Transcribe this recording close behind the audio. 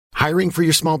Hiring for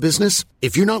your small business?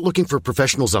 If you're not looking for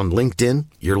professionals on LinkedIn,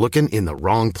 you're looking in the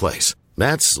wrong place.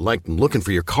 That's like looking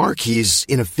for your car keys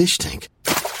in a fish tank.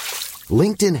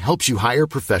 LinkedIn helps you hire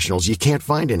professionals you can't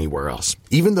find anywhere else,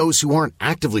 even those who aren't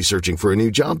actively searching for a new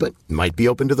job but might be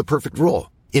open to the perfect role.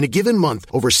 In a given month,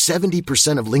 over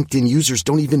 70% of LinkedIn users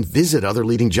don't even visit other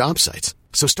leading job sites.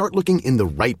 So start looking in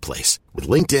the right place. With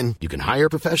LinkedIn, you can hire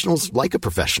professionals like a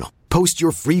professional. Post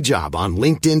your free job on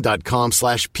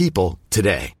linkedin.com/people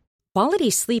today.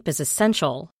 Quality sleep is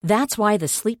essential. That's why the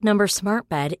Sleep Number Smart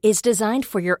Bed is designed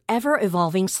for your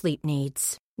ever-evolving sleep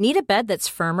needs. Need a bed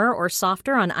that's firmer or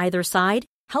softer on either side?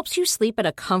 Helps you sleep at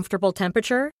a comfortable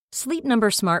temperature? Sleep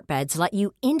Number Smart Beds let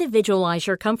you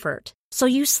individualize your comfort, so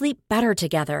you sleep better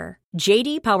together.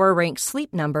 JD Power ranks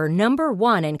Sleep Number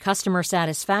 #1 in customer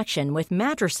satisfaction with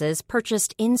mattresses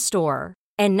purchased in-store.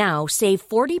 And now save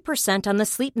 40% on the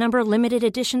Sleep Number Limited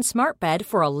Edition Smart Bed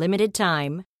for a limited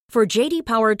time. For JD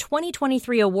Power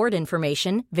 2023 award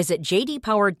information, visit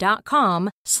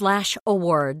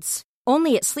jdpower.com/awards.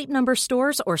 Only at Sleep Number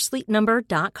stores or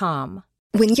sleepnumber.com.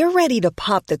 When you're ready to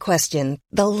pop the question,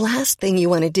 the last thing you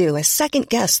want to do is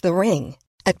second-guess the ring.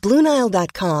 At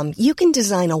BlueNile.com, you can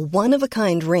design a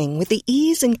one-of-a-kind ring with the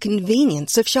ease and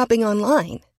convenience of shopping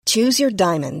online. Choose your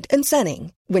diamond and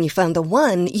setting. When you find the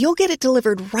one, you'll get it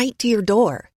delivered right to your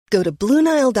door. Go to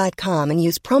BlueNile.com and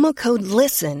use promo code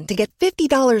LISTEN to get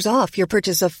 $50 off your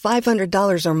purchase of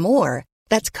 $500 or more.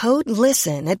 That's code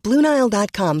LISTEN at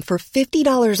BlueNile.com for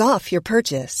 $50 off your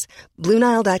purchase.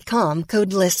 BlueNile.com,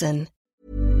 code LISTEN.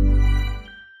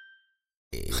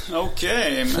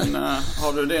 Okej, men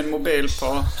har du din mobil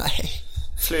på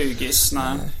flygis?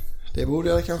 Nej. Det borde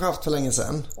jag kanske haft för länge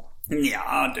sedan.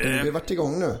 Ja, det har varit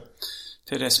igång nu.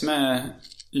 Det är det som är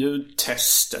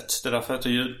ljudtestet. Det är därför att det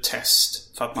är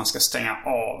ljudtest. För att man ska stänga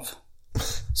av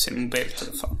sin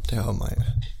mobiltelefon. Det hör man ju.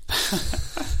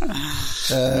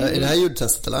 Är det här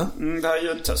ljudtestet eller? Det här är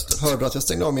ljudtestet. Hörde du att jag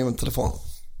stängde av min telefon?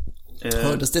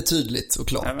 Hördes det tydligt och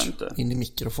klart in i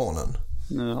mikrofonen?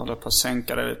 Nu håller jag på att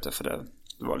sänka det lite för det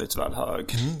var lite väl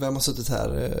hög. Vem har suttit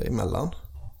här emellan?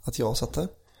 Att jag satt där?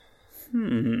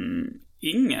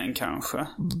 Ingen kanske.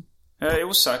 Jag är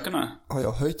osäker nu. Har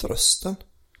jag höjt rösten?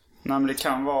 Nej, men det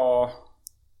kan vara...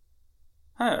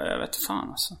 Nej, jag vet fan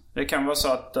alltså. Det kan vara så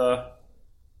att...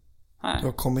 Nej. Du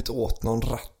har kommit åt någon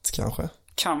ratt kanske?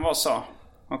 Kan vara så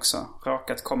också.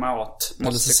 Råkat komma åt.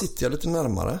 Eller så sitter jag lite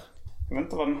närmare. Jag vet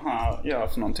inte vad den här gör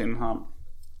för någonting, den här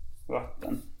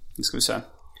ratten. Nu ska vi se.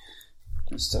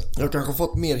 Just det. Jag har kanske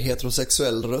fått mer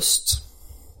heterosexuell röst.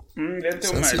 Det är inte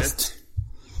omöjligt.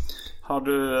 Har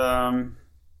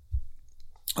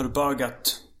du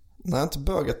bögat? Nej, jag har inte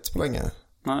bögat på länge.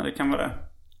 Nej, det kan vara det.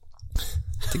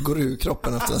 Det går ur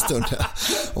kroppen efter en stund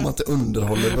om man inte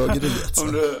underhåller bögeriet.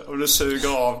 Om du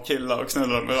suger av killar och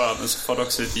knullar med röven så får du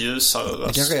också lite ljusare röst.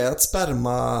 Det kanske är att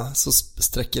sperma så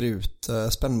sträcker ut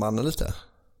spännbanden lite.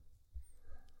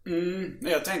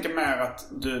 Jag tänker mer att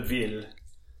du vill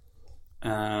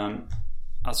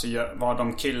alltså vara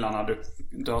de killarna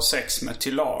du har sex med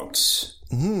till lags.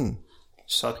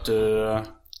 Så att du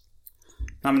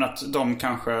nej, men att de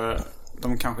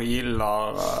kanske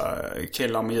gillar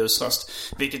killar med ljusröst.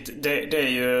 Vilket det är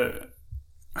ju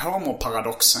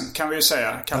homoparadoxen kan vi ju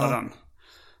säga, kalla den.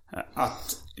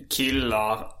 Att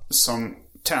killar som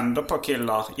tänder på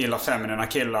killar gillar feminina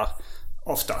killar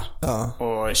ofta.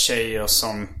 Och tjejer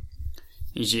som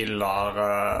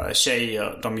gillar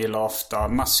tjejer, de gillar ofta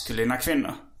maskulina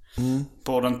kvinnor.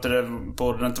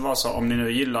 Borde det inte vara så om ni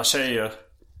nu gillar tjejer?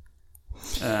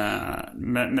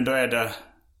 Men då är det...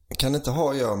 Kan det inte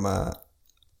ha att göra med...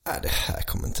 Nej, det här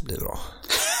kommer inte bli bra.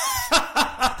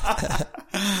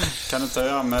 Kan det inte ha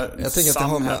att göra med jag tänker att det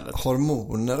har med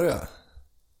hormoner att göra.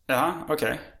 Ja,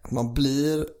 okej. Man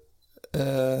blir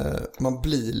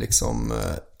liksom...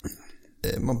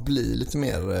 man blir lite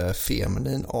mer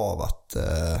feminin av att...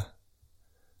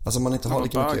 alltså man inte har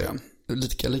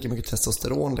lika mycket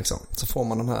testosteron liksom. Så får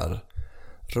man de här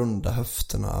runda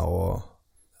höfterna och...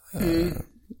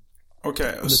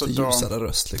 Okej, och lite så ljusare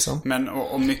röst liksom. Men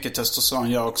och mycket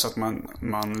testosteron gör också att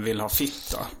man vill ha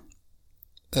fitta.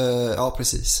 Ja,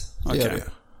 precis. Det gör det.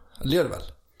 Det gör det väl.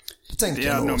 Det tänker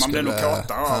jag nog. Man blir nog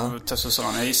kåtare av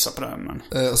testosteron. Jag gissar på det. Men...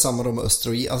 och samma då med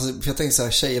östrogen. Alltså, för jag tänker så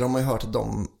här, tjejer har man ju hört att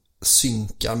de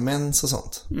synkar mens och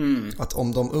sånt. Att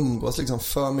om de umgås liksom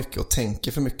för mycket och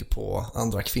tänker för mycket på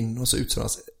andra kvinnor så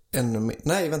utsönas ännu mer.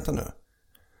 Nej, vänta nu.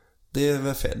 Det är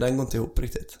väl fel. Den går inte ihop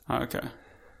riktigt. Okej.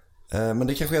 Men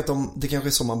det kanske är att det kanske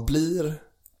är så man blir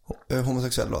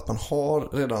homosexuell då, att man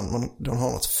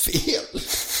har något fel.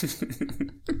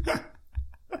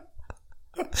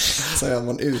 Så att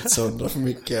man utsöndrar för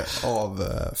mycket av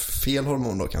fel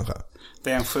hormon då kanske.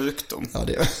 Det är en sjukdom. Ja,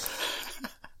 det är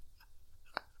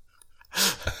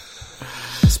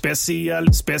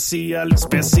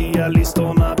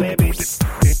Specialisterna baby.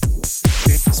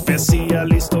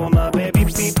 Specialisterna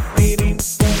baby.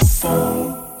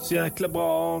 Så jäkla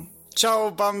bra.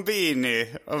 Ciao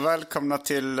Bambini och välkomna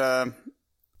till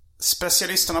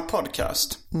Specialisterna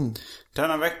podcast.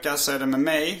 Denna vecka så är det med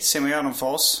mig, Simon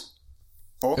Gärdenfors.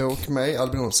 Och mig,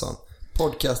 Albin Olsson.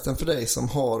 Podcasten för dig som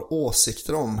har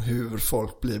åsikter om hur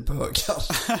folk blir bögar.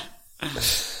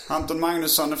 Anton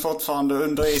Magnusson är fortfarande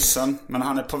under isen, men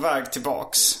han är på väg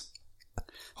tillbaks.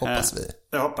 Hoppas vi.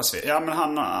 Det hoppas vi. Ja, men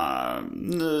han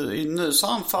nu så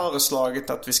har han föreslagit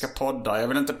att vi ska podda. Jag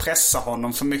vill inte pressa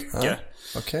honom för mycket. Ja,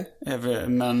 okej.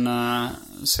 Men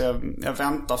så jag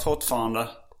väntar fortfarande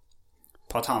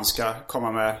på att han ska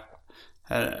komma med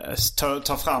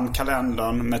ta fram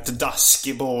kalendern med ett dask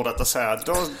i bordet och säga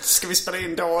då ska vi spela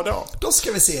in då och då. Då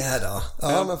ska vi se här då.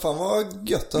 Ja, men fan vad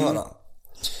gött att höra.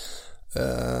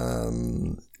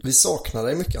 Vi saknar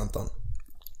dig mycket, Anton.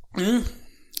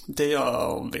 Det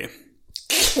gör vi.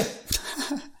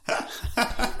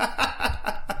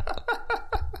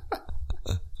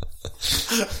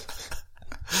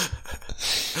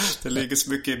 Det ligger så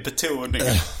mycket i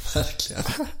betoningen. Verkligen.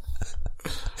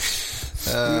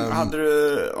 Hade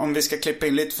du, om vi ska klippa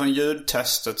in lite från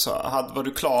ljudtestet, så var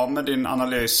du klar med din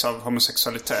analys av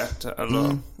homosexualitet?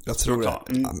 Eller? Jag tror det.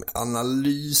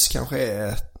 Analys kanske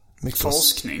är mycket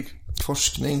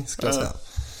forskning skulle jag säga.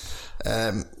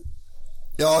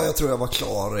 Ja, jag tror jag var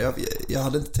klar. Jag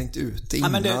hade inte tänkt ut det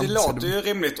innan. Men det låter ju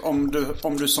rimligt om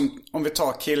vi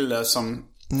tar kille som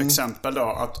exempel då,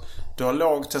 att du har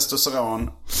låg testosteron.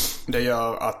 Det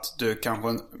gör att du kanske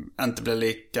inte blir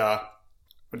lika,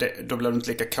 då blir du inte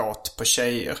lika kåt på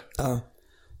tjejer. Ja.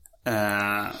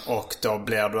 Och då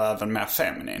blir du även mer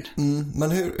feminin.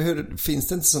 Men hur finns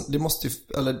det inte så, det måste ju,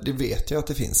 eller det vet jag att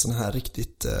det finns såna här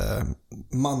riktigt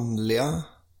manliga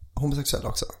homosexuella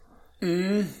också.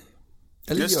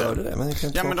 Eller just gör det? Men jag kan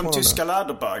inte men de tyska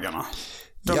läderbögarna.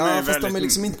 Fast de är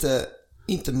liksom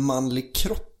inte manlig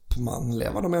kropp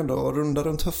manliga. Var de ändå runda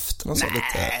runt höften och så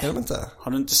lite. Är de inte?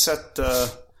 Har du inte sett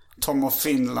Tom of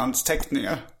Finlands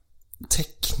teckningar?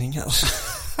 Teckningar?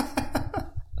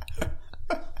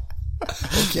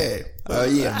 Okej,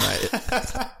 jag ger mig.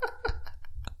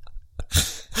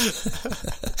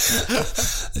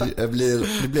 Det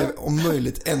blir om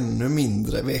möjligt ännu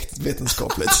mindre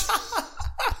vetenskapligt.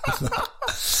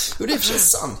 Jo, det är för sig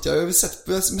sant. Jag har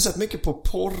sett mycket på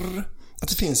porr. Att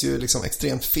det finns ju liksom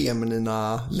extremt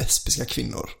feminina lesbiska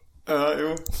kvinnor.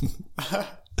 Jo.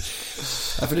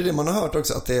 Ja, för det är det man har hört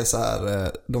också. Att det är så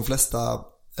här, de flesta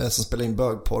som spelar in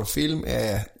bögporrfilm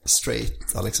är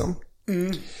straighta liksom.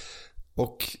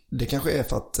 Och det kanske är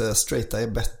för att straighta är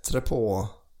bättre på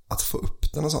att få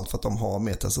upp den och sånt, för att de har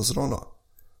mer testosteron då.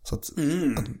 Så att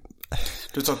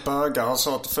du tror att bögar har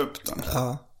svårt att få upp den?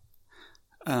 Ja.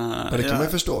 Men det kan man ju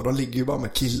förstå, de ligger ju bara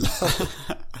med killar.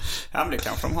 Ja, men det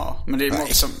kanske de har. Men det är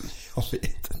också... Jag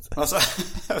vet inte. Alltså,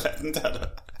 jag vet inte heller.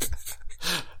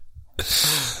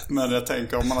 Men jag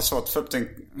tänker, om man har svårt att få upp den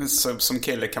som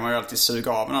kille, kan man ju alltid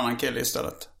suga av en annan kille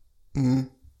istället.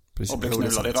 Precis. Och bli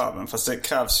knullad i röven. Fast det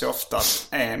krävs ju ofta att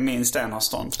minst en har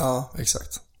stånd. Ja,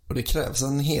 exakt. Och det krävs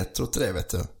en hetero till det, vet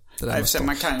du. Det där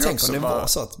man kan ju tänk också om det var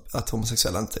så att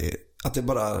homosexuella inte... Att det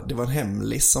var en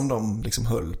hemlis som de liksom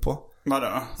höll på.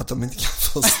 Vadå? Att de inte kan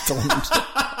få stånd.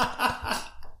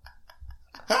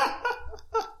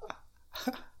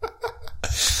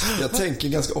 Jag tänker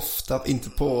ganska ofta, inte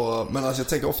på, men alltså jag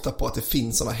tänker ofta på att det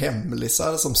finns såna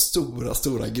hemlisar som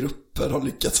stora grupper har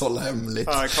lyckats hålla hemligt.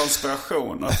 Ja,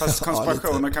 konspirationer. Fast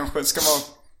konspirationer kanske ska vara,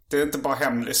 det är inte bara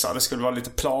hemlisar, det skulle vara lite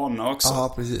planer också.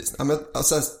 Ja, precis. Ja,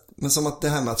 men som att det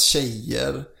här med att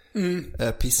tjejer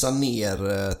pissar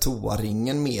ner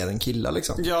toaringen mer än killar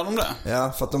liksom. Gör de det?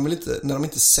 Ja, för att de vill inte, när de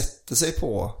inte sätter sig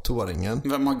på toaringen.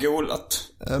 Vem har golat?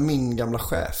 Min gamla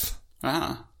chef. Aha.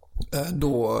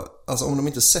 Då, alltså om de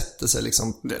inte sätter sig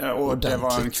liksom och det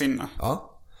var en kvinna.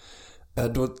 Ja.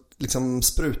 Då liksom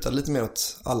sprutar lite mer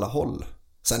åt alla håll.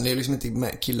 Sen är det liksom inte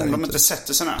med killar. Om de inte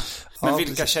sätter sig ner. Men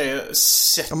vilka precis. Tjejer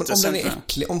sätter sig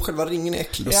ner? Om själva ringen är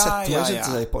äcklig, då sätter man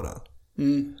inte sig på den.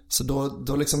 Så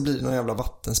då liksom blir det någon jävla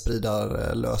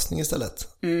vattenspridarlösning istället.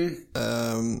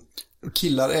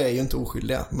 Killar är ju inte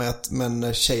oskyldiga,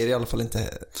 men tjejer i alla fall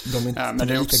inte. De är inte de är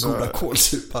lika också, goda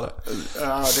kålsupare. Det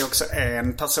är också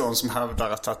en person som hävdar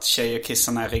att tjejer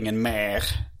kissar ner ringen mer.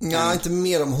 Ja, inte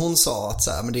mer om hon sa att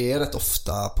så här, men det är rätt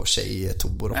ofta på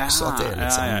tjejtober också. Att det är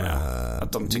liksom,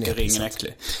 att de tycker ringen är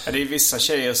äcklig. Ja, det är vissa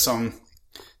tjejer som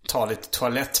tar lite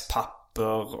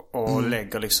toalettpapper och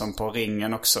lägger liksom på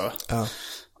ringen också. Ja.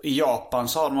 I Japan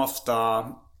så har de ofta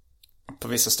på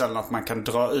vissa ställen att man kan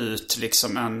dra ut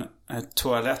liksom en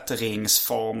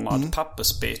toalettringsformad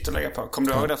pappersbit och lägga på. Kommer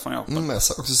du ihåg det från Japan? Jag har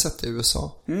också sett det i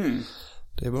USA.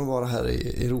 Det bör vara här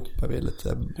i Europa. Vi är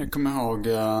lite... Jag kommer ihåg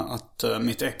att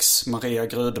mitt ex Maria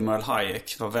Grudemöll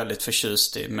Hayek var väldigt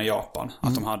förtjust med Japan.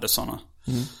 Att de hade sådana.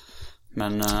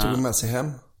 Men, tog de med sig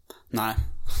hem? Nej,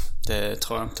 det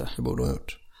tror jag inte. Det borde de ha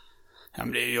gjort. Ja,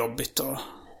 men det är jobbigt och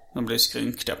de blir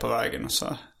skrynkliga på vägen och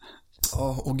så.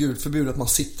 Ja, och gud förbjuder att man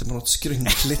sitter på något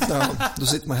skrynkligt då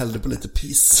sitter man hellre på lite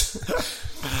piss.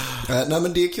 Nej,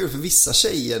 men det är kul för vissa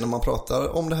tjejer när man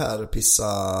pratar om det här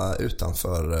pissa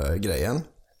utanför grejen.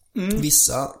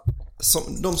 Vissa,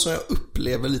 de som jag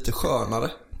upplever lite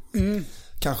skönare,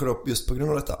 kanske då just på grund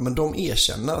av detta, men de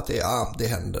erkänner att det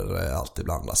händer allt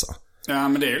ibland alltså. Ja,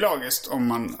 men det är ju logiskt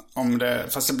om det,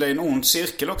 fast det blir en ond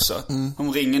cirkel också.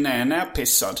 Om ringen är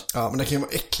närpissad. Ja, men det kan ju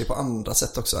vara äckligt på andra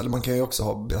sätt också. Eller man kan ju också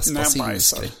ha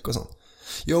basilskräck och sånt.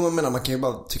 Jo, men man kan ju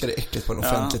bara tycka det är äckligt på en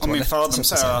offentlig toalett. Och min fördom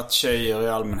säger att tjejer i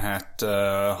allmänhet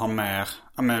har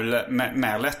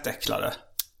mer lättäcklade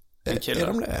än killar. Är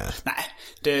de det? Nej,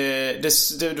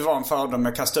 det var en fördom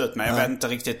jag kastade ut mig. Jag vet inte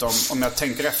riktigt om jag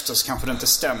tänker efter så kanske det inte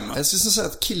stämmer. Jag skulle säga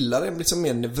att killar är liksom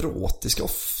mer neurotiska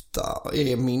ofta.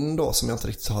 Är min då som jag inte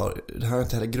riktigt har, det har jag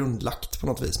inte heller grundlagt på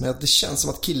något vis, men det känns som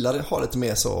att killar har lite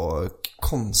mer så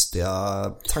konstiga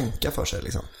tankar för sig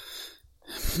liksom.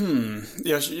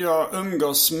 Jag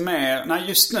umgås mer, nej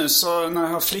just nu så när jag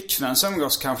har flickvän så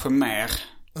umgås kanske mer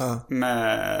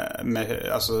med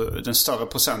alltså den större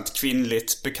procent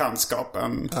kvinnligt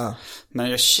bekantskapen. Men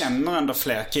jag känner ändå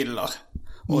fler killar.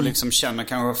 Och liksom känner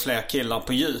kanske fler killar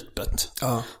på djupet.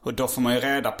 Och då får man ju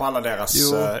reda på alla deras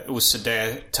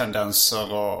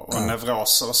OCD-tendenser och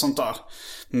nevroser och sånt där.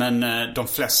 Men de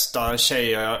flesta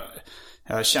tjejer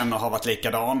jag känner har varit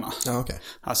likadana. Okay.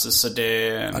 Alltså så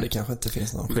det kanske inte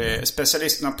finns någon.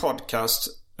 Specialisterna podcast,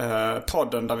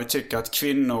 podden där vi tycker att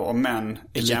kvinnor och män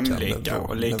är jämlika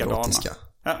och likadana.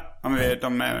 Ja, men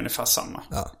de är ungefär samma.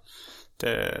 Ja. Det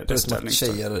är att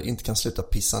tjejer inte kan sluta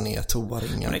pissa ner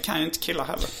toaringar. Men det kan ju inte killar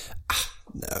heller.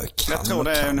 Jag tror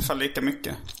det är ungefär lika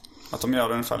mycket. Att de gör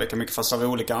det ungefär lika mycket fast av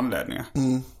olika anledningar.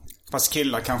 Fast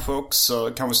killar kanske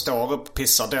står upp och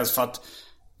pissar. Dels för att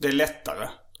det är lättare.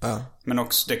 Men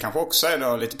också, det kanske också är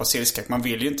då lite basilskräck. Man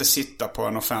vill ju inte sitta på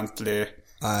en offentlig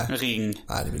ring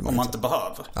om man inte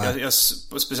behöver.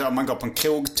 Speciellt om man går på en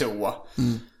krogtoa.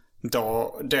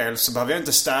 Då dels så behöver jag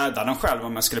inte städa den själv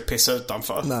om jag skulle pissa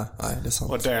utanför. Nej, det är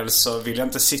sant. Och dels så vill jag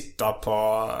inte sitta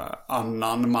på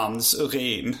annan mans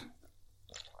urin.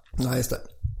 Nej, just det.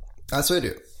 Nej, så är det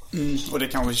ju. Och det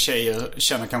kanske tjejer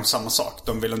känner kanske samma sak.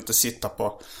 De vill inte sitta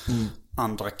på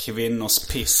andra kvinnors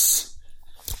piss.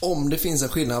 Om det finns en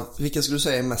skillnad, vilka skulle du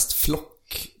säga är mest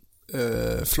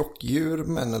flockdjur,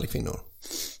 män eller kvinnor?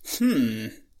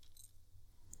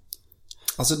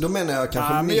 Alltså då menar jag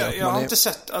kanske mer jag har inte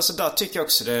sett, alltså där tycker jag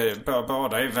också det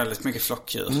båda är väldigt mycket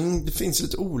flockdjur. Det finns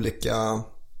lite olika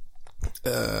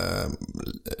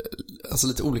alltså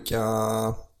lite olika.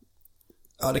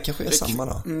 Ja, det kanske är samma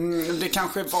då. Det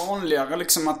kanske är vanligare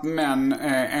liksom att män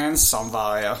är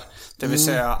ensamvargar. Det vill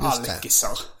säga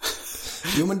alkisar.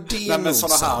 Jo, men det är nog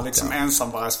sådana här sant, liksom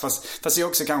ensamvargar. Fast det är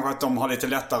också kanske att de har lite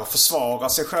lättare att försvara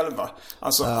sig själva.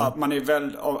 Alltså att man är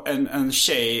väl en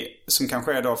tjej som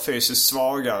kanske är då fysiskt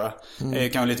svagare är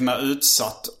kanske lite mer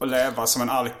utsatt att leva som en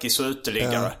alkis och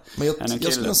uteliggare. Men jag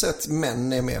skulle nog säga att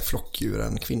män är mer flockdjur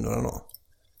än kvinnor ändå.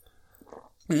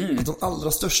 Att de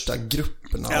allra största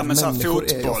grupperna av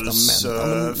människor är ju ofta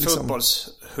män.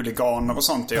 Fotbollshuliganer och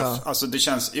sånt. Alltså det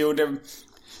känns,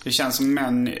 det känns som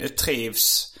män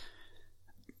trivs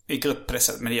i grupp på det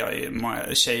sättet. Men det gör ju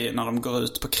många tjejer när de går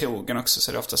ut på krogen också,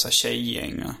 så är det ofta så här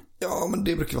tjejgäng. Ja, men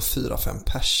det brukar vara 4-5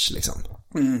 pers liksom.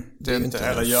 Det är inte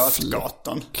hela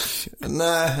Götgatan.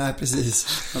 Nej, precis.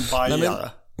 Men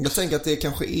bajare. Jag tänker att det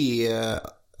kanske är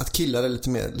att killar är lite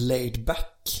mer laid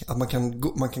back. Att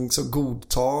man kan så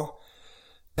godta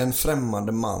en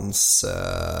främmande mans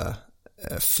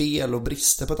fel och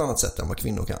brister på ett annat sätt än vad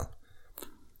kvinnor kan.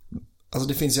 Alltså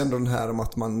det finns ju ändå den här om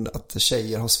att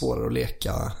tjejer har svårare att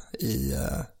leka i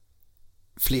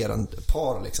fler än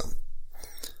par liksom.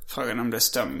 Frågan om det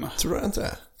stämmer. Tror du inte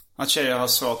det? Att tjejer har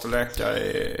svårt att leka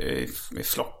i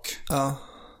flock. Ja.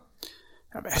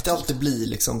 Jag vet att det alltid blir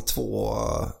liksom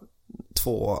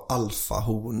två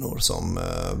alfahonor som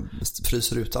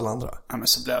fryser ut alla andra. Ja, men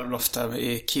så blir det väl ofta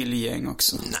i killgäng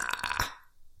också. Nej.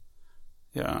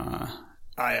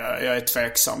 Jag är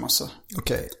tveksam alltså.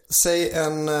 Okej. Säg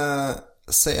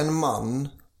en man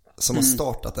som har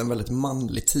startat en väldigt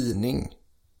manlig tidning.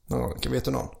 Vet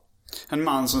du någon? En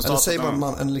man som startat. Eller säg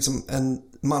bara en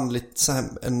manlig så här,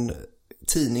 en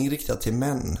tidning riktad till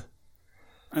män.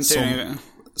 En tidning.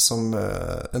 Som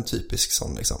en typisk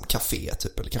sån liksom café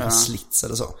typ, eller kanske Slits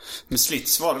eller så. Men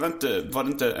Slits var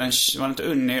det inte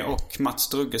Unni och Mats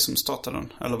Drugge som startade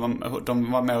den? Eller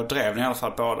de var med och drev den i alla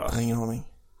fall båda. Jag har ingen aning.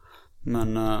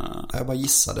 Men jag bara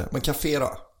gissade. Men café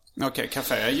då? Okej,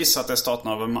 café. Jag gissar att det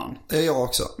startade av en man. Det är jag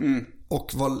också.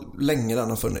 Och vad länge den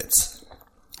har funnits.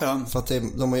 Ja. För att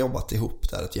de har jobbat ihop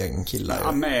där, ett gäng killar.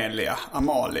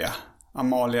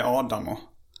 Amalia Adamo.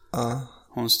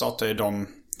 Hon startade ju de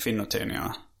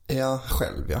kvinnotidningarna. Ja,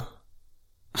 själv ja.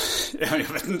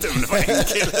 Jag vet inte om det var en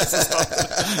kille som startade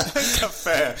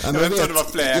café. Jag vet inte om det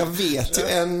var fler. Jag vet ju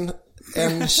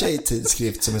en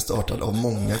tjejtidskrift som är startad av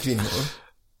många kvinnor.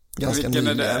 Ganska Vilken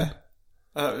nyligen. är det?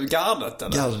 Gardet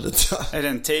eller? Gardet, ja. Är det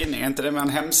en tidning? Är inte det med en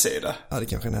hemsida? Ja, det är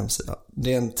kanske en hemsida.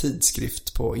 Det är en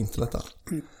tidskrift på internet där.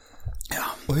 Ja.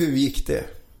 Och hur gick det?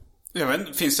 Jag vet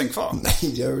inte, finns den kvar?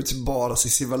 Nej, jag har ju typ bara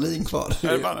Cissi Wallin kvar.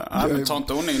 Är det bara det? Ja, men tar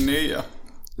inte hon in nya?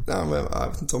 Ja, men jag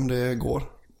vet inte om det går.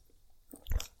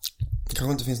 Det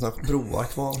kanske inte finns några broar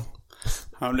kvar.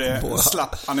 Ja, det är en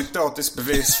slapp anekdotisk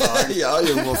bevisföring. Ja,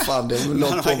 jo, vad fan, det är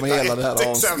långt på med hela det här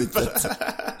avsnittet.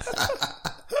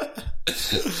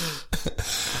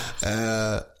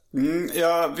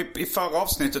 I förra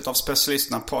avsnittet av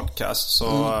Specialisterna podcast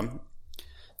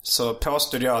så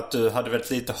påstod jag att du hade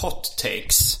väldigt lite hot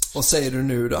takes. Vad säger du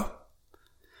nu då?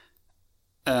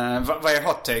 Vad är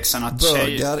hot takesen? Att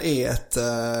bögar är ett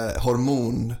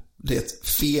hormon. Det är ett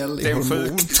fel i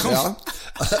hormon. Ja.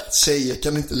 Tjejer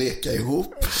kan inte leka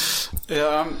ihop.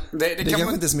 Ja, det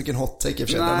kanske inte är så mycket en hot take.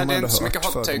 Nej, det är inte så mycket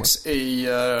hot takes i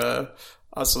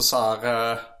alltså så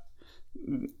här,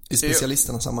 i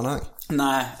specialisternas sammanhang.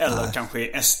 Nej, eller kanske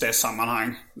i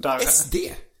SD-sammanhang. SD?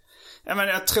 Ja, men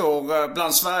jag tror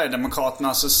bland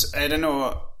Sverigedemokraterna så är det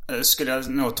nog, skulle jag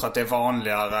nog tro att det är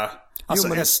vanligare.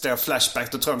 Alltså SD och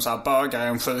Flashback, då tror de så här, bögar är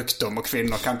en sjukdom och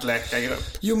kvinnor kan inte leka i grupp.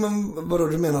 Jo, men vadå,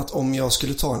 du menar att om jag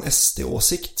skulle ta en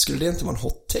SD-åsikt, skulle det inte vara en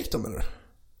hot take då, menar du?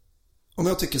 Om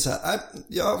jag tycker så här,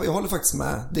 jag håller faktiskt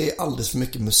med. Det är alldeles för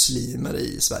mycket muslimer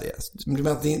i Sverige. Du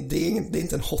menar att det är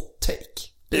inte en hot take?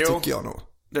 Det tycker jag nog.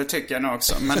 Det tycker jag nog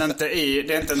också. Men det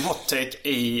är inte en hot take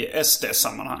i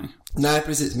SD-sammanhang. Nej,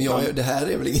 precis. Men det här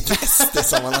är väl inget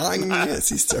SD-sammanhang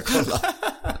sist jag kollade.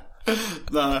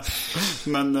 Nej,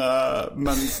 men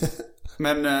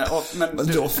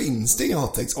då finns det inga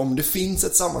hot takes. Om det finns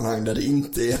ett sammanhang där det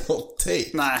inte är hot take.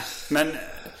 Nej, men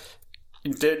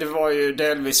det var ju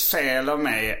delvis fel av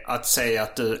mig att säga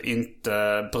att du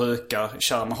inte brukar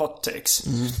köra med hot takes.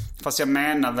 Fast jag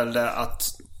menar väl det att,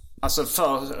 alltså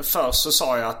först så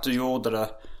sa jag att du gjorde det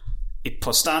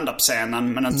på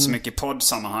stand-up-scenen, men inte så mycket i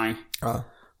poddsammanhang. Ja.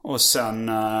 Och sen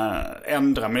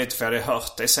ändrade mig lite, för jag hade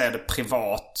hört dig säga det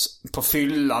privat. På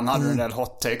fyllan hade du en del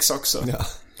hot takes också. Ja.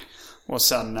 Och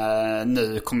sen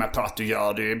nu kom jag på att du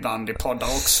gör det ju ibland i poddar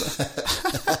också.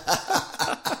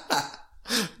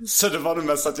 Så det var det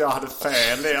mest att jag hade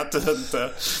fel i att du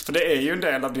inte... För det är ju en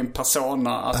del av din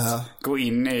persona att gå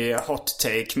in i hot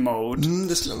take mode.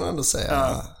 Det skulle man ändå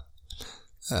säga.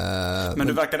 Men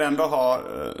du verkade ändå ha...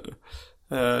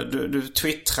 Du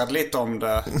twittrade lite om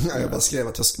det. Ja, jag bara skrev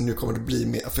att nu kommer det bli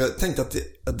mer. För jag tänkte att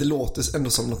det låter ändå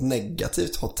som något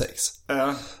negativt hot takes.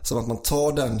 Som att man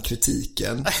tar den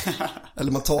kritiken.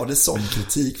 Eller man tar det som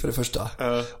kritik för det första.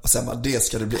 Och sen bara, det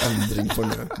ska det bli ändring på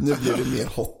nu. Nu blir det mer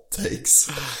hot takes.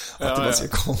 Att det bara ska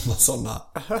komma sådana.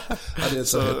 Det är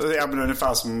så men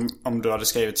ungefär som om du hade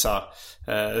skrivit så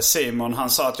här: Simon, han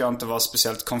sa att jag inte var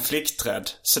speciellt konflikträdd,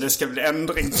 så det ska bli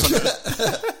ändring på nu.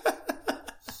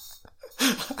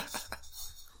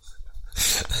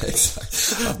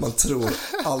 Exakt. Att man tror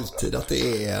alltid att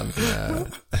det är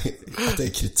att det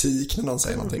är kritik när någon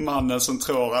säger någonting. Mannen som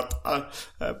tror att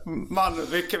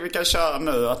vi kan köra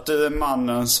nu att du är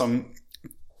mannen som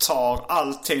tar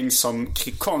allting som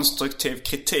konstruktiv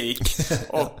kritik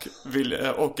och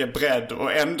är beredd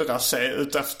att ändra sig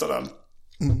ut efter den.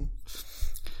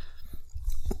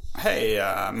 Hej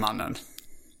mannen.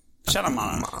 Tjena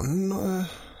mannen.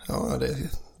 Ja, det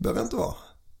behöver inte vara.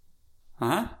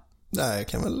 Nej,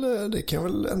 det kan jag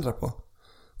väl ändra på.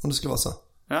 Om det skulle vara så.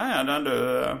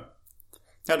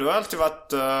 Du har alltid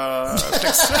varit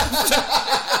flexibel.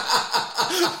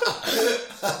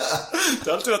 Du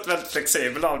har alltid varit väldigt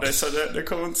flexibel av dig, så det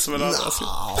kommer inte som en överraskning.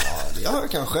 Ja,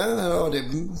 kanske.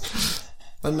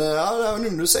 Men nu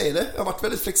du säger det. Jag har varit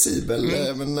väldigt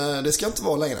flexibel, men det ska inte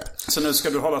vara längre. Så nu ska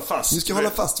du hålla fast? Nu ska jag hålla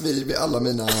fast vid alla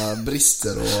mina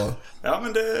brister och... Ja,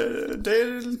 men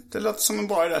det låter som en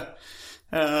bra idé.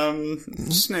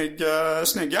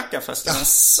 Snygg jacka förresten.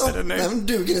 Asså, men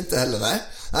duger inte heller,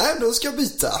 nej, då ska jag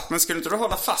byta. Men skulle inte du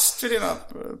hålla fast vid dina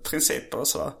principer och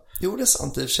så? Jo, det är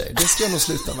sant i och för sig. Det ska jag nog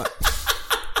sluta med.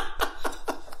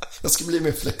 Jag ska bli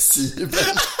mer flexibel.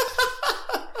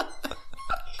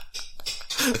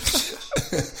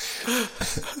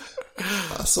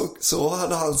 Så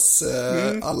hade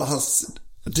alla hans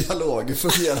dialoger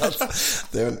fungerat.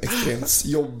 Det är en extremt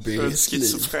jobbig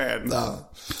schizofren.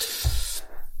 Ja.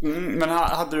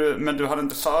 Men du hade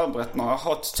inte förberett några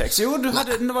hot takes. Jo,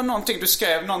 det var någonting, du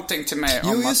skrev någonting till mig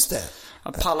om just det.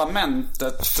 Att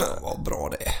parlamentet... Fan vad bra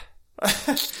det är.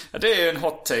 Det är ju en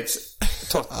hot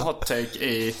take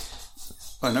i...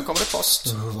 Nu kommer det post.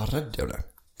 Vad rädd jag blev.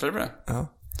 Blev det? Ja.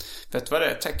 Vet du vad det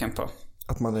är ett tecken på?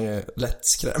 Att man är lätt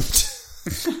skrämd.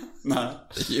 Nej.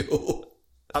 Jo.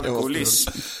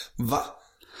 Alkoholism. Va?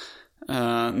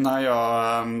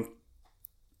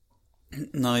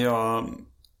 När jag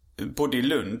bodde i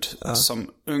Lund som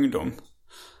ungdom,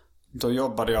 då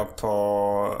jobbade jag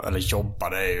på, eller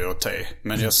jobbade är ju att ta i,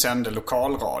 men jag sände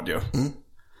lokalradio.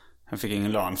 Jag fick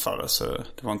ingen lön för det, så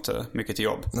det var inte mycket till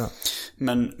jobb. Ja.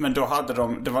 Men då hade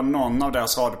det var någon av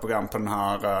deras radioprogram på den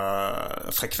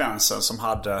här frekvensen som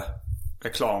hade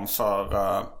reklam för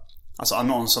alltså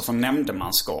annonser från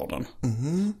Nämndemansgården.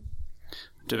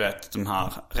 Du vet, de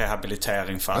här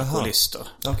rehabilitering för alkoholister.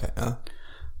 Okej, ja.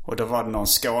 Och då var det någon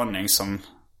skåning som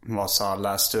var så här,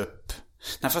 läste upp.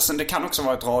 Nej, förresten, det kan också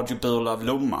vara ett Radio Burlöv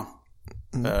Lomma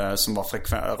som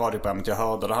var radioprogrammet jag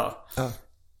hörde det här. Ja.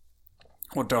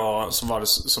 Och då så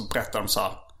berättade de så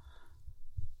här: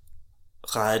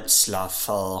 rädsla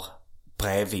för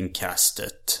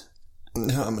brevinkastet.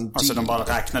 Ja, men alltså de bara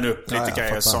räknade upp lite grejer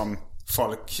fattar. som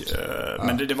folk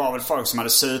men det var väl folk som hade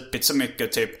supit så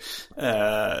mycket, typ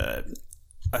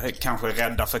kanske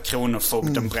rädda för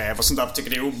kronofogdenbrev och sånt där. Jag tycker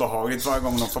det är obehagligt varje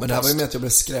gång de får post. Men det här var ju med att jag blev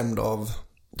skrämd av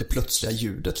det plötsliga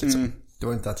ljudet liksom. Det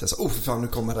var inte att jag sa, för fan nu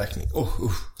kommer räkning.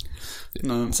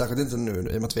 Särskilt inte nu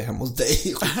i och med att vi är hemma hos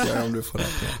dig. Om du får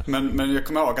räkning. Men jag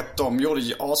kommer ihåg att de gjorde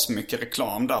ju asmycket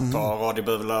reklam där på Radio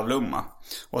Burlöv Lomma.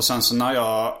 Och sen så när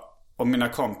jag och mina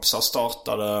kompisar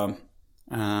startade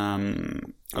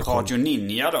Radio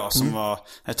Ninja då, som var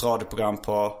ett radioprogram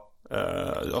på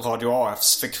Radio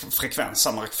AFs frekvens,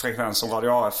 samma frekvens som Radio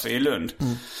AF i Lund.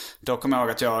 Då kommer jag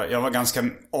ihåg att jag var ganska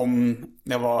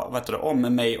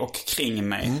om mig och kring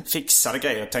mig. Fixade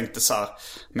grejer och tänkte så här,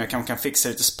 men jag kanske kan fixa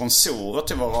lite sponsorer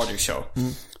till vår radioshow.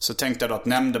 Så tänkte jag då att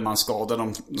Nämndemansgården,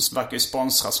 de verkar ju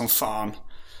sponsra som fan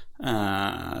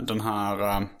den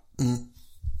här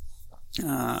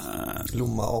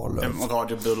Lomma Arlöv.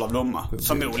 Radio Burlöv Lomma.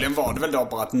 Förmodligen var det väl då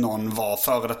bara att någon var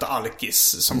före detta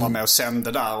alkis som var med och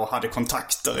sände där och hade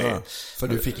kontakter. För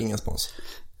du fick ingen spons.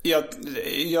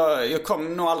 Jag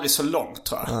kom nog aldrig så långt,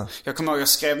 tror jag. Jag kommer ihåg jag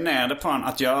skrev ner det på en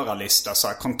att göra-lista, så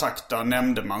här, kontakta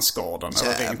Nämndemansgården.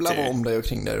 Jävlar vad om dig och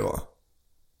kring dig det var.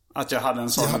 Att jag hade en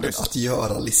sån lista. Att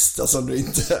göra-lista som du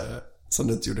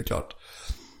inte gjorde klart.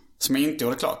 Som jag inte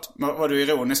gjorde klart. Var du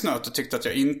ironisk nu att du tyckte att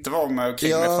jag inte var om mig och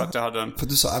kring mig för att jag hade en... för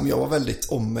du sa att jag var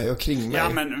väldigt om mig och kring mig. Ja,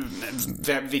 men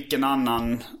vilken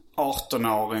annan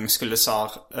 18-åring skulle så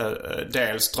här,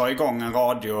 dels dra igång en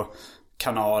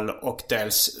radiokanal och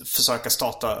dels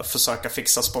försöka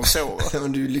fixa sponsorer.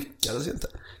 Men du lyckades ju inte.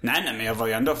 Nej, men jag var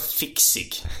ju ändå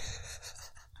fixig.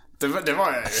 Det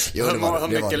var jag ju.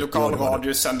 Hur mycket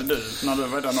lokalradio sände du när du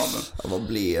var i den åldern? Ja, vad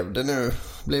blev det nu?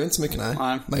 Blev inte så mycket,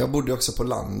 nej. Men jag bodde ju också på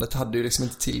landet. Hade ju liksom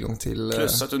inte tillgång till...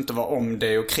 Plus att du inte var om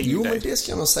dig och kring dig. Jo, men det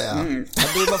ska jag nog säga.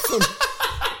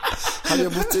 Hade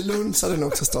jag bott i Lund så hade jag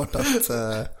nog också startat...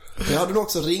 jag hade nog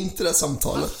också ringt det där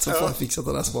samtalet så får jag fixat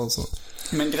den där sponsorn.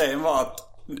 Men grejen var att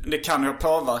det kan ju ha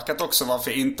påverkat också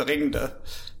varför jag inte ringde.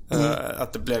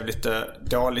 Att det blev lite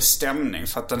dålig stämning.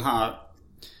 För att den här...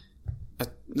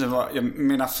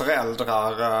 mina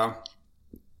föräldrar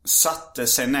satte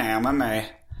sig ner med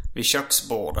mig vid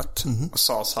köksbordet och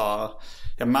sa så här.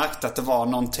 Jag märkte att det var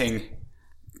någonting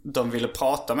de ville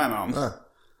prata med mig om.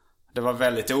 Det var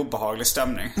väldigt obehaglig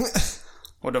stämning.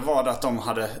 Och då var det att de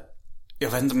hade, jag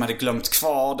vet inte om jag hade glömt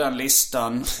kvar den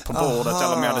listan på bordet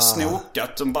eller om jag hade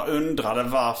snokat. De bara undrade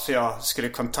varför jag skulle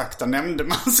kontakta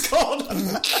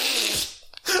Nämndemansgården.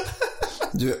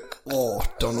 Du är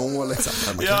 18 år liksom.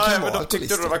 Men de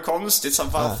tyckte det var konstigt. Så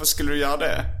varför skulle du göra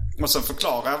det? Och så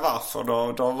förklarade jag varför.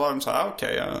 Då var de så här,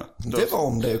 okej. Det var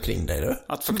om dig och kring dig du.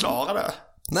 Att förklara det.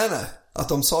 Nej, att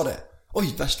de sa det.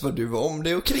 Oj, värst vad du var om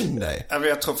dig och kring dig.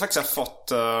 Jag tror faktiskt jag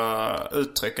fått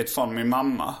uttrycket från min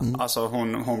mamma. Alltså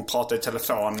hon pratade i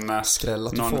telefon med skräll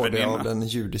att du får det av den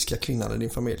judiska kvinnan i din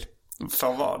familj.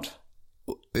 För vad?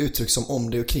 Uttryck som om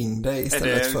dig och kring dig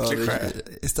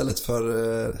istället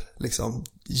för liksom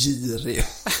girig.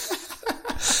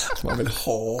 Man vill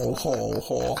ha.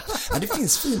 Ja, det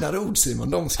finns finare ord, Simon.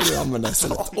 De ska du använda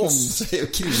istället. Om sig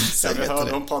och kring sig. Jag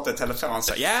hörde dem prata i telefon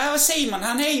så. Ja, och Simon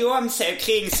han är ju om sig och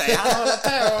kring sig. Han håller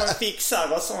på och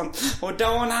fixar och sånt. Och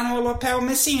Dan han håller på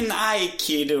med sin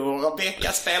aikido. Och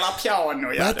Rebecca spelar piano.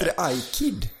 Vad heter det?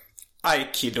 Aikid?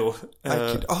 Aikido.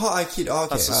 Jaha, aikido. Okej.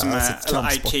 Alltså som är, eller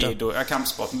aikido. Ja,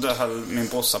 kampsporten. Det höll min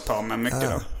brorsa på med mycket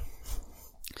då.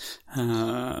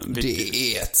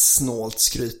 Det är ett snålt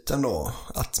skryt ändå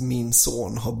att min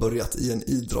son har börjat i en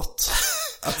idrott.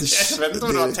 Jag vet inte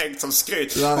om du har tänkt som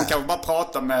skryt. Hon kan bara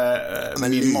prata med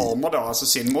min mormor då, alltså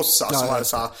sin morsa. Så var det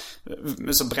så här,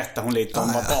 så berättade hon lite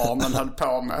om vad barnen höll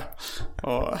på med.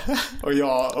 Och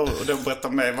då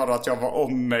berättade mig vad att jag var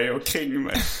om mig och kring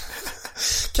mig.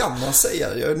 Kan man säga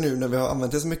det, nu när vi har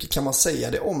använt det så mycket, kan man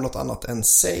säga det om något annat än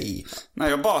sig? Nej,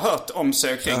 jag har bara hört om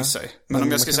sig och kring sig. Men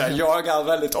om jag ska säga, jag är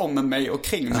väldigt om mig och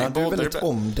kring mig. Ja, du är väldigt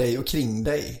om dig och kring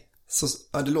dig. Så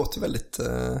ja, det låter väldigt...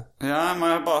 Ja, men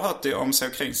jag har bara hört det om sig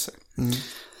och kring sig.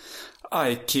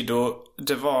 Aikido,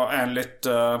 det var enligt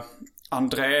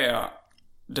Andrea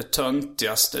det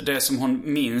töntigaste. Det som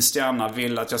hon minst gärna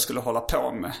ville att jag skulle hålla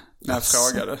på med när jag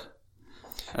frågade.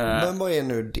 Men vad är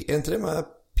nu det? Är inte det med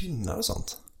pinnar och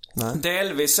sånt? Nej.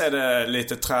 Delvis är det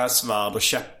lite träsvärd och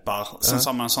käppar. Sen så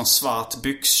har man en sån svart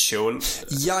byxkjol.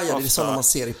 Ja, det är sådana man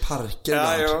ser i parker.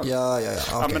 Ja, okay.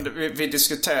 Ja, men vi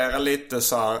diskuterar lite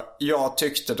så här. Jag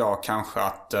tyckte då kanske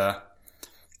att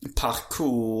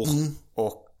parkour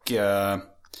och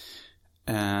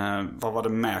vad var det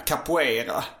mer?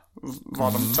 Capoeira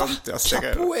var de töntigaste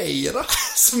grejerna. Capoeira?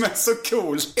 Som är så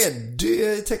coolt.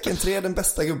 Eddie i Tekken 3 är den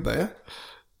bästa gubben.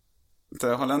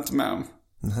 Det håller jag inte med om.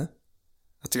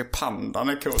 Jag tycker pandan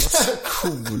är coolast.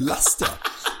 Coolast, ja.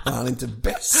 Men han är inte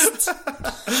bäst.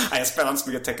 Nej, jag spelar inte så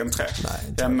mycket Tekken 3.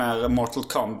 Nej, jag är mer Mortal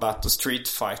Kombat och Street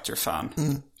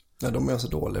Fighter-fan. Ja, de är jag så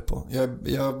dålig på.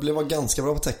 Jag blev ganska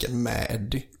bra på Tekken med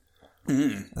Eddie.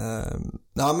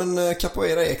 Ja, men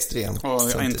Capoeira är extremt.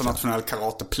 Och internationell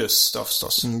karate plus då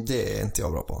förstås. Det är inte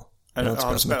jag bra på.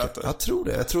 Har du spelat det? Jag tror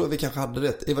det. Jag tror att vi kanske hade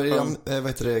det. Vad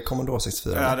heter det? Commodore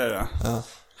 64? Ja, det är det. Ja.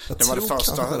 Det var det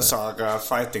första så här,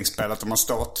 fighting-spelet där man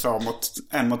står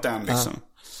en mot en liksom.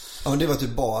 Ja, men det var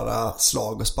typ bara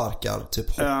slag och sparkar. Typ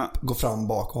gå fram,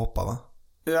 bak och hoppa, va?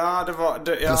 Ja, det var...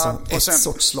 och sen,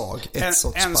 sorts slag,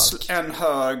 sorts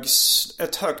spark.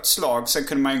 Ett högt slag, sen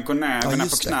kunde man gå ner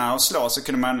på knä och slå. Så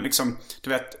kunde man liksom, du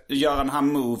vet, göra den här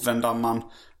moven där man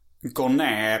går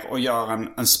ner och gör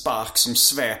en spark som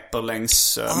sveper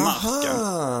längs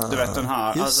marken. Du vet den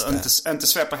här, alltså, inte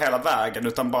sveper hela vägen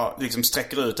utan bara liksom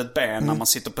sträcker ut ett ben när man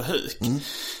sitter på huk.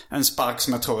 En spark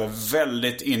som jag tror är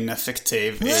väldigt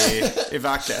ineffektiv i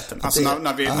verkligheten. Alltså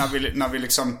när vi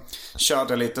liksom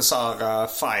körde lite så här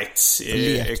fights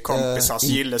i kompisars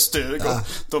gillestugor.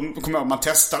 Då kommer jag ihåg man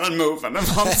testade den moven. Den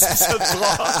var inte så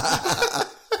bra.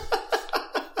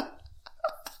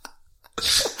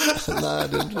 Nej,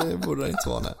 det borde det inte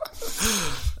vara.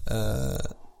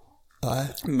 Nej.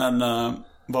 Men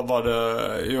vad var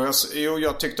det? Jo,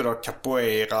 jag tyckte då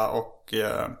capoeira och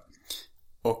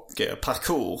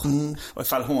parkour. Och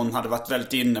ifall hon hade varit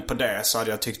väldigt inne på det så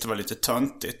hade jag tyckt det var lite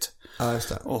töntigt. Ja, just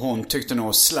det. Och hon tyckte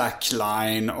nog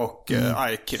slackline och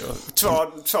aikido.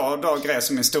 Två grejer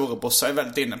som min storebrorsa är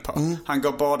väldigt inne på. Han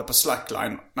går både på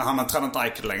slackline. Men han har tränat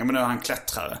aikido länge, men nu är han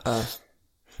klättrare.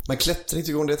 Men klättring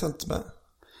tycker hon det är inte med?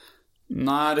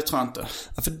 Nej, det tror jag inte.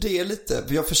 Ja, för det är lite,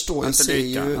 jag förstår, jag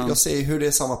ser ju hur det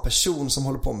är samma person som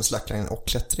håller på med slackline och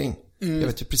klättring. Jag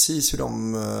vet ju precis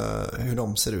hur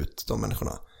de ser ut, de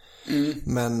människorna.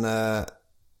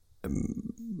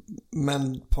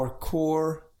 Men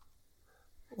parkour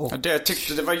och...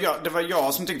 Det var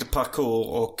jag som tyckte parkour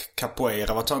och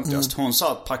capoeira var töntigast. Hon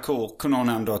sa att parkour kunde hon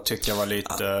ändå tycka var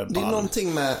lite det är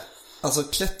någonting med, alltså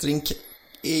klättring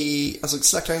alltså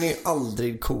slackline är ju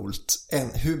aldrig coolt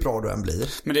hur bra du än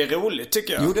blir. Men det är roligt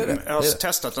tycker jag. Jo, det är det. Jag har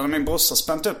testat det när min brorsa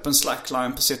spänt upp en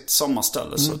slackline på sitt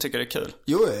sommarställe så tycker det är kul.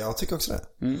 Jo, jag tycker också det.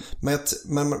 Men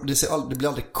det blir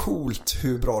aldrig coolt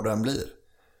hur bra du än blir.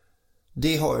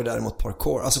 Det har ju däremot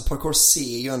parkour. Alltså parkour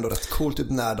ser ju ändå rätt coolt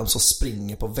ut när de så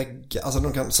springer på väggar. Alltså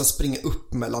de kan så springa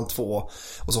upp mellan två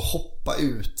och så hoppa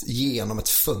ut genom ett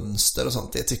fönster och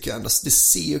sånt. Det tycker jag ändå, det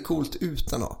ser ju coolt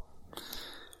ut ändå.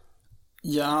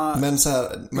 Ja, men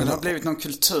det har blivit någon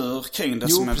kultur kring det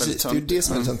som är väldigt tönt. Det är ju det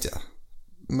som är tönt, ja.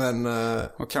 Men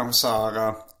och kanske så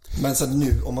här, men så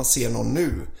nu, om man ser någon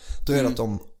nu, då är det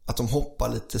att de hoppar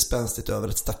lite spänstigt över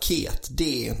ett staket.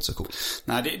 Det är inte så coolt.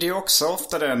 Nej, det är också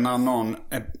ofta det när någon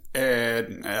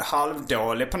är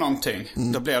halvdålig på någonting.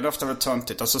 Då blir det ofta väldigt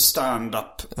töntigt. Alltså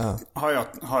stand-up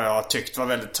har jag tyckt var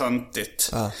väldigt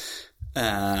töntigt.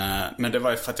 Men det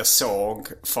var ju för att jag såg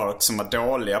folk som var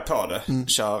dåliga på det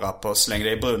köra på Släng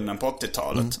dig i brunnen på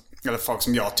 80-talet. Eller folk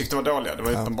som jag tyckte var dåliga. Det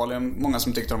var uppenbarligen många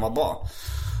som tyckte de var bra.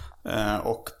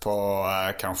 Och på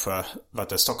kanske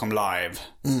Stockholm Live.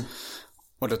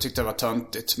 Och då tyckte jag det var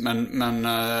töntigt. Men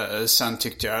sen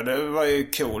tyckte jag det var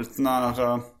ju coolt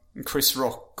när Chris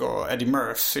Rock och Eddie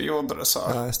Murphy gjorde det så.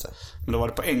 Ja, just det. Men då var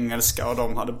det på engelska och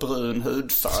de hade brun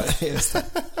hudfärg. Just det.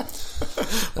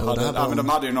 Men de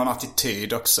hade ju någon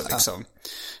attityd också liksom.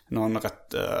 Någon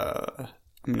rätt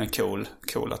en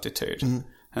cool attityd.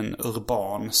 En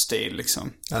urban stil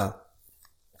liksom. Ja.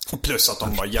 Och plus att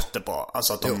de var jättebra.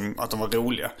 Alltså att de var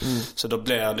roliga. Så då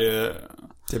blev det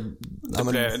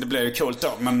det blev ju coolt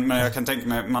då. Men jag kan tänka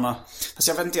mig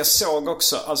jag vet inte, jag såg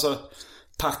också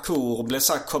parkour blev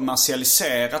så här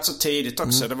kommersialiserat så tidigt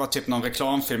också. Det var typ någon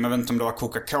reklamfilm, jag vet inte om det var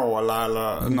Coca-Cola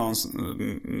eller någon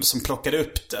som plockade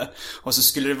upp det. Och så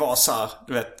skulle det vara så här,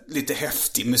 du vet, lite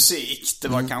häftig musik. Det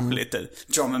var kanske lite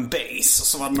drum and bass. Och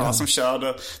så var det några som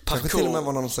körde parkour. Kanske till och med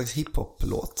var någon slags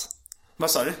hiphop-låt.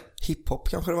 Vad sa du? Hiphop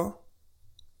kanske det var.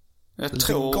 Jag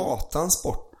tror gatans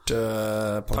bort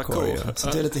parkour. Så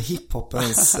det är lite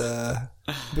hiphopens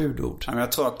budord. Ja, men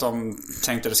jag tror att de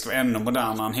tänkte att det ska vara ännu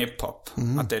modernare än hiphop.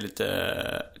 Att det är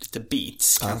lite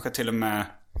beats. Kanske till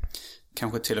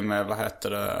och med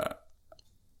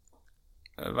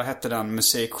vad hette den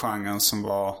musikgenren som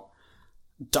var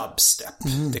dubstep.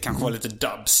 Det kanske var lite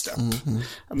dubstep.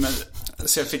 Men,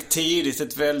 så jag fick tidigt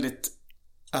ett väldigt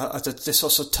att det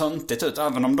såg så töntigt ut.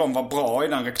 Även om de var bra i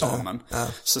den reklamen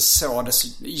så såg det så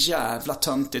jävla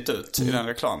töntigt ut i den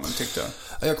reklamen, tyckte jag.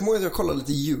 Jag kommer ihåg att jag kollade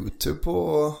lite YouTube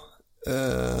på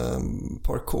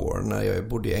parkour när jag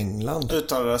bodde i England.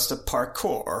 Uttalades det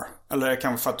parkour? Eller är det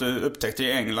kanske för att du upptäckte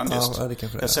i England just? Ja, det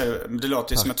kanske det är. Jag säger, det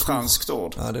låter ju som ett franskt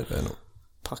ord. Ja, det är det nog.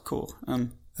 Parkour.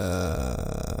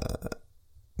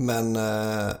 Men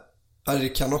det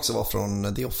kan också vara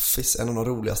från The Office. En av de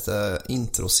roligaste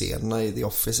introscenerna i The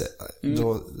Office.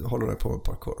 Då håller de på med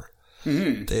parkour.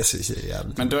 Det är så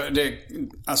jävligt. Men då,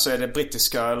 är det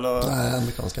brittiska eller? Nej,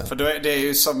 amerikanska. För då är det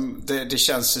ju som det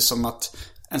känns ju som att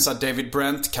en sån David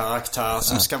Brent-karaktär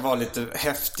som ska vara lite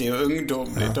häftig och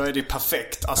ungdomlig. Då är det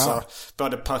perfekt. Alltså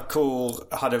både parkour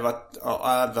hade varit, och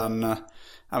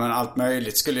även allt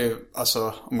möjligt skulle ju,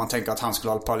 om man tänker att han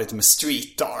skulle hålla på lite med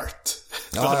street art.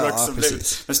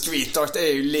 Precis. Men street art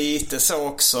är ju lite så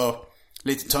också,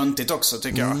 lite töntigt också,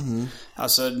 tycker jag.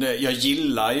 Jag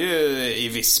gillar ju i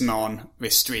viss mån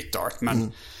street art,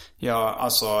 men jag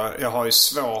har ju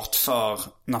svårt för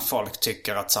när folk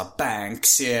tycker att så här,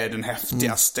 Banksy är den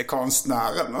häftigaste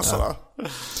konstnären och sådär.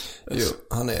 Jo,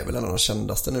 han är väl en av de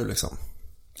kändaste nu liksom.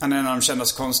 Han är en av de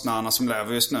kändaste konstnärerna som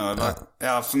lever just nu.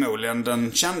 Ja, förmodligen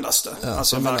den kändaste.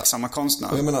 Verksamma konstnär.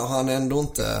 Jag menar,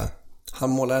 han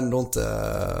målar ändå inte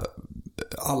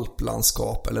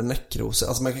alplandskap eller näckrosor.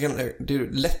 Alltså det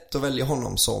är lätt att välja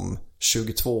honom som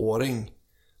 22-åring.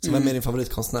 Som är med din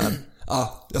favoritkonstnär.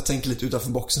 Jag tänker lite utanför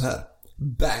boxen här.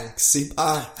 Banksy.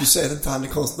 Du säger inte han är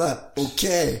konstnär.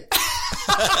 Okej.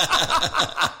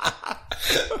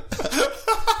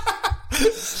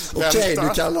 Okej, du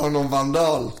kallar honom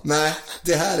vandal. Nej,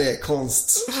 det här är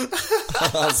konst.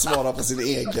 Han svarar på sin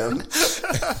egen.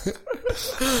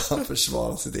 Han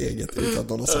försvarar sitt eget utan att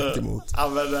någon har sagt emot. Ja,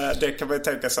 men det kan man ju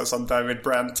tänka sig som David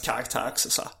Brent-karaktär också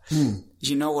så.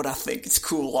 You know what I think is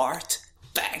cool art?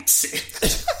 Banksy.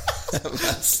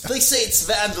 They say it's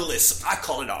vandalism. I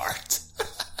call it art.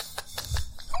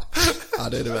 Ja,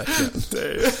 det är det verkligen.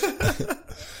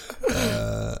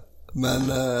 Men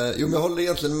jag håller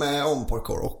egentligen med om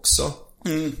parkour också.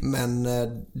 Men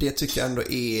det tycker jag ändå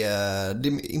det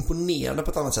är imponerande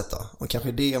på ett annat sätt då. Och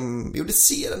kanske det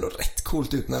ser ändå rätt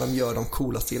coolt ut när de gör de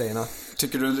coolaste grejerna.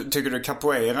 Tycker du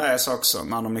capoeira är så också?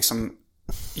 När de liksom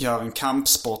gör en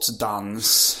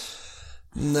kampsportsdans?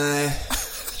 Nej,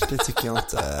 det tycker jag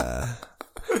inte.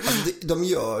 De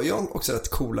gör ju också rätt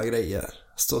coola grejer.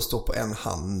 Stå på en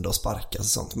hand och sparka och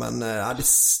sånt. Men det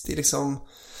är liksom,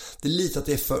 det är lite att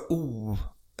det är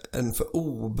en för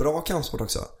obra kampsport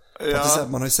också.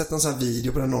 Man har ju sett en sån här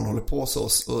video på där någon håller på så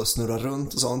och snurrar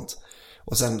runt och sånt.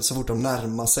 Och sen så fort de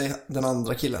närmar sig den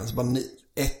andra killen så bara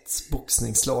ett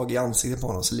boxningsslag i ansiktet på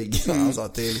honom så ligger han. Alltså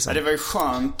att det är liksom... det var ju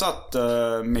skönt att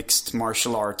mixed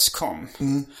martial arts kom.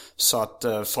 Så att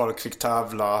folk fick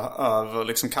tävla över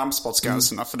liksom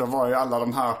kampsportsgränserna. För då var ju alla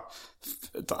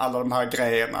de här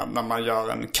grejerna när man gör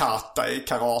en kata i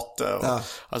karate och,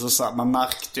 alltså så här, man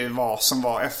märkte ju vad som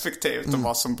var effektivt och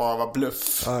vad som bara var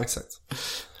bluff. Ja, exakt.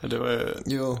 Det var ju...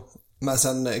 Jo, men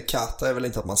sen kata är väl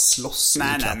inte att man slåss.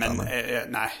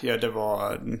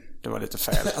 Det var lite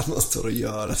fel. Att man står och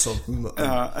gör ett sånt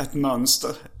ett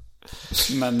mönster.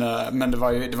 Men det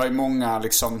var ju många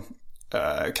liksom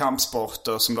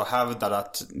kampsporter som då hävdade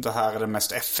att det här är den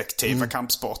mest effektiva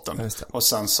kampsporten. Och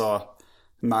sen så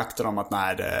märkte de att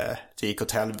nej, det gick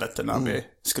åt helvete när vi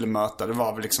skulle möta. Det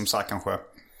var väl liksom så här kanske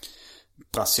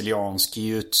brasiliansk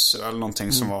jiu-jitsu eller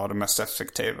någonting som var det mest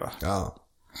effektiva. Ja.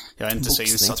 Jag är inte boxning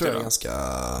så insatt tror jag i det. ganska...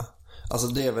 Alltså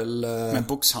det är väl... Med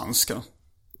boxhandskar.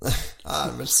 Det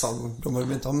är väl samma. De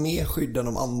behöver inte ha mer skydd än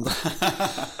de andra.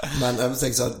 Men jag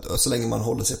tänker så länge man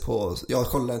håller sig på... Jag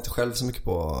kollar inte själv så mycket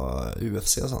på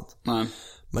UFC och sånt. Nej.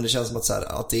 Men det känns som att, så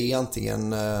här, att det är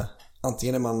antingen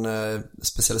är man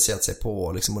specialiserat sig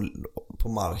på, liksom, på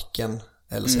marken.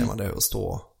 Eller så är man det att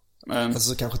stå. Alltså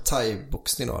så kanske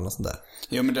thai-boxning då eller något sånt där.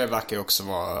 Jo, men det verkar ju också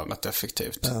vara rätt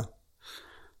effektivt. Ja.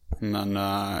 Men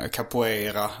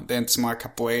capoeira, det är inte så många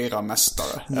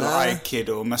capoeira-mästare. Eller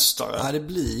aikido-mästare. Nej, det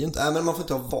blir ju inte. Nej, men man får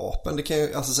inte ha vapen. Det kan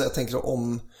ju, alltså så jag tänker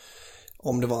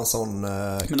om det var en sån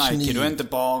men aikido är inte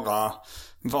bara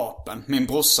vapen. Min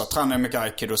brorsa tränar mycket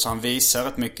aikido, så han visar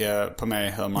rätt mycket på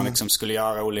mig hur man liksom skulle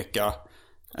göra olika...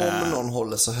 Om någon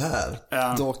håller så här,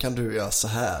 då kan du göra så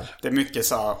här. Det är mycket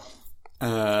så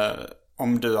här,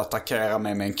 om du attackerar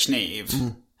mig med en kniv,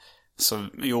 så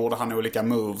gjorde han olika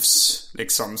moves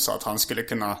liksom, så att han skulle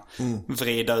kunna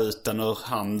vrida ut den ur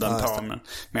handen på mig.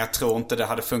 Men jag tror inte det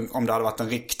hade funkat om det hade varit en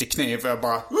riktig kniv och jag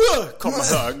bara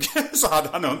kommer hög. Så hade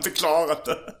han nog inte klarat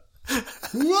det.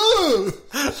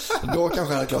 Då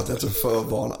kanske han hade klarat det, jag tror, för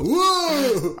vana.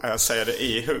 Jag säger det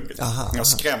i hugget. Jag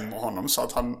skrämmer honom så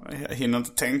att han hinner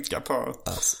inte tänka på.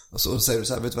 Alltså, och så säger du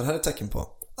så här, vet du vad det här är tecken på?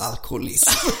 Alkoholism.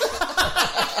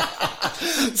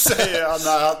 Säger han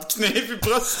när han kniv i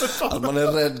bröstet. Att man är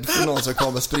rädd för någon som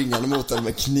kommer springande mot en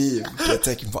med kniv. Det är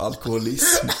tecken på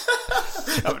alkoholism.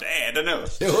 Ja, men det är det nog.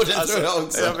 Jo, det tror jag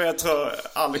också. Jag tror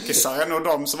alkisar är nog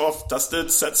de som oftast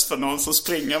utsätts för någon som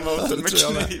springer mot en med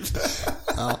kniv.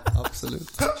 Ja,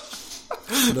 absolut.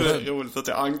 Det är roligt att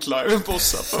jag anklagar en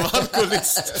bossa för att vara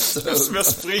alkoholist. Som jag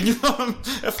springer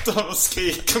efter honom och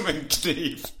skriker med en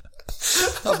kniv.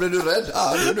 Ja, blir du rädd?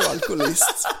 Ja, nu är du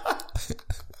alkoholist.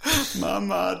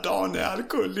 Mamma, Dan är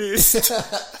alkoholist.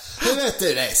 Hur vet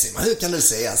du det, Simon? Hur kan du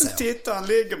säga så? Titta, han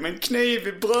ligger med en kniv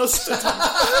i bröstet.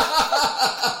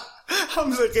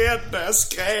 Han blev rädd när jag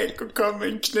skrek och kom med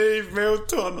en kniv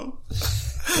mot honom.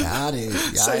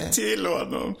 Säg till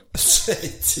honom.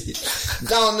 Säg till.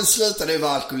 Dan, nu slutar du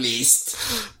vara alkoholist.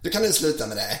 Du kan nu sluta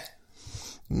med det.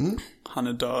 Han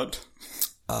är död.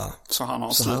 Ja. Så han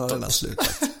har så slutat. Han har redan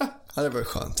slutat. Ja, det var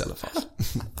skönt i alla fall.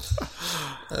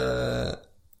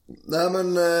 Nej,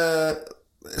 men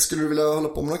skulle du vilja hålla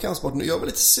på med någon kampsport? Jag var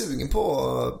lite sugen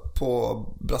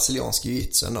på brasiliansk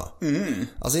jiu-jitsu då.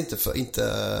 Alltså inte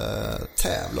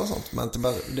tävla och sånt, men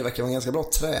det verkar vara en ganska bra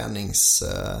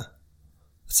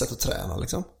sätt att träna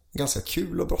liksom. Ganska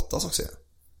kul att brottas också.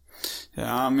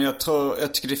 Ja, men jag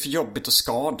tycker det är för jobbigt att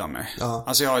skada mig. Ja.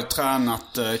 Alltså jag har ju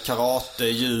tränat karate,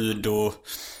 judo.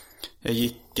 Jag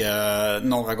gick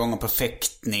några gånger på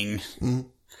fäktning.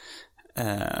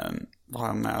 Vad har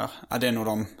jag med? Ja, det är nog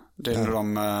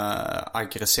de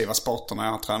aggressiva sporterna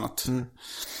jag har tränat.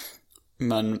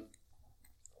 Men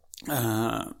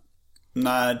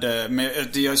nej,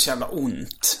 det gör så jävla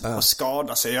ont att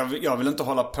skada sig. Jag vill inte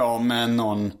hålla på med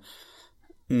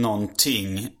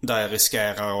någonting där jag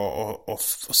riskerar att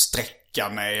sträcka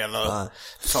mig eller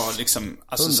för liksom,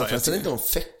 alltså, undrar förresten inte om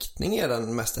fäktning är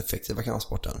den mest effektiva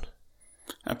kampsporten.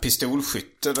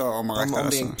 Pistolskytte då, om man räknar om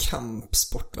det är en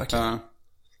kampsport verkligen.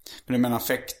 Men du menar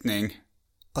fäktning?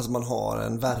 Alltså man har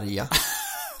en värja.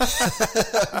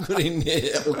 Går in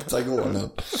i oktagonen.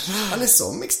 Han är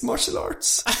som mixed martial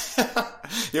arts.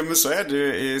 Ja, men så är det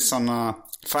ju i såna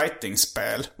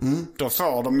fighting-spel. Då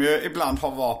får de ju ibland ha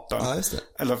vapen. Ja, just det.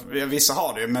 Eller vissa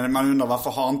har det ju, men man undrar varför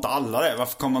har inte alla det?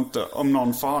 Varför kommer inte, om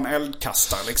någon får ha en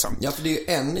eldkastare liksom? Ja, för det är ju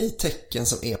en i Tekken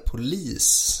som är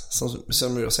polis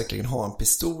som ju säkerligen har en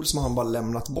pistol som han bara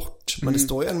lämnat bort. Men det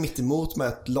står ju en mitt emot med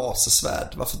ett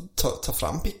lasersvärd. Varför ta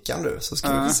fram pickan du, så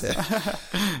ska vi se.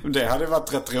 Det hade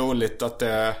varit rätt roligt att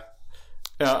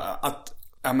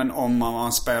men om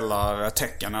man spelar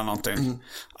Tekken eller någonting,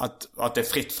 att det är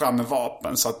fritt fram med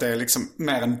vapen, så att det är liksom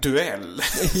mer en duell.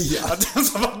 Ja. Att den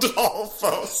som man drar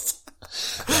först.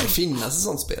 Det finns ett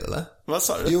sånt spel, eller? Vad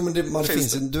sa du? Jo, men det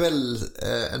finns en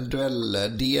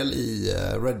duelldel i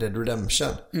Red Dead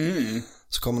Redemption.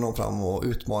 Så kommer någon fram och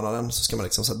utmanar den, så ska man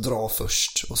liksom så här, dra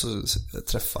först och så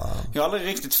träffa. Jag har aldrig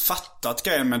riktigt fattat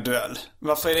grejen med duell.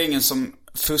 Varför är det ingen som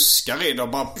fuskar i det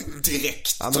och bara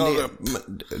direkt drar upp?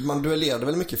 Man duellerade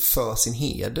väl mycket för sin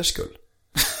heders skull.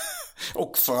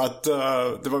 Och för att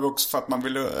det var också för att man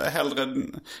ville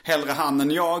hellre han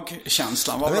än jag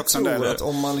känslan var också en del. Jag tror att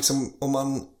om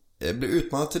man blir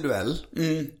utmanad till duell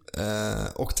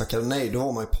och tackar nej, då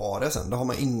har man ju paria sen. Då har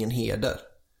man ingen heder.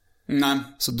 Nej.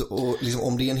 Så då, och liksom,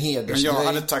 om det är en hedersgrej... Men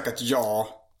jag hade tackat ja,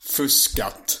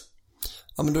 fuskat.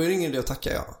 Ja, men då är det ingen idé att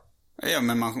tacka ja. Ja,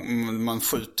 men man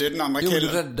skjuter ju den andra killen. killen.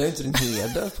 Jo, men du räddar ju inte din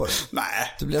heder på det.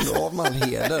 Nej. Du blir ändå av med all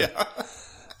heder. Ja.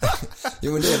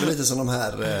 Jo, men det är väl lite som de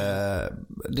här...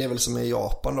 det är väl som i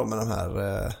Japan då med de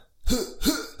här...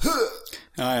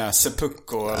 Ja,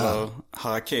 seppuku eller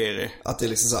harakiri. Att det är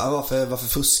liksom så här, varför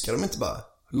fuskar de inte bara?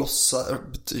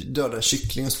 Döda en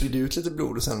kyckling och sprida ut lite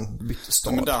blod och sen byta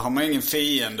stad. Men där har man ingen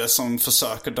fiende som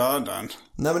försöker döda en.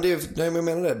 Nej, men jag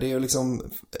menar det. Det är ju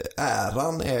liksom...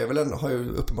 Äran är väl har ju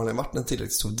uppenbarligen varit en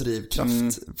tillräckligt stor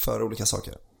drivkraft för olika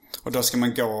saker. Och då ska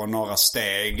man gå några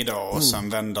steg då och sen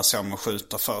vända sig om och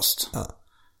skjuta först. Ja.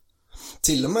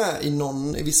 Till och med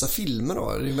i vissa filmer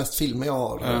då, det är mest filmer jag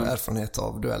har erfarenhet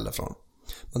av dueller från.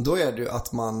 Men då är det ju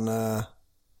att man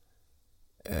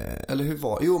eller hur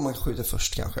var det? Jo, man skjuter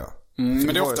först kanske, ja. Men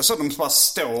det är ofta så att de bara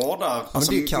står där,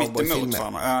 alltså mitt emot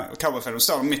varandra. Cowboyfilmer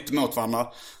står de mitt emot varandra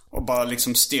och bara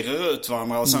liksom stirrar ut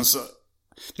varandra och sen så...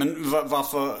 Men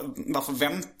varför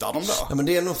väntar de då? Ja, men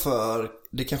det är nog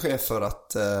det kanske är för att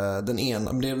den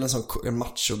ena, men det är väl en sån en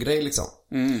macho-grej liksom.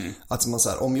 Att man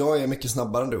säger, om jag är mycket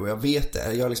snabbare än du och jag vet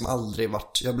det, jag har liksom aldrig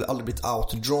blivit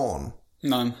outdrawn.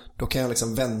 Nej. Då kan jag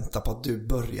liksom vänta på att du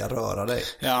börjar röra dig.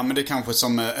 Ja, men det är kanske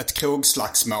som ett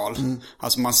krogslagsmål.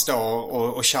 Alltså man står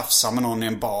och tjafsar med någon i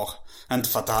en bar. Inte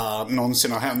för att det här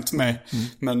någonsin har hänt mig.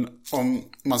 Men om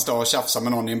man står och tjafsar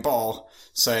med någon i en bar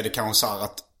så är det kanske så här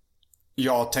att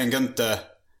jag tänker inte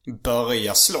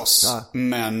börja slåss. Ja.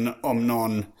 Men om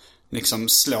någon liksom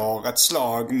slår ett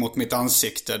slag mot mitt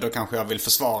ansikte, då kanske jag vill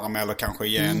försvara mig eller kanske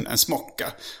ge en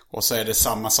smocka. Och så är det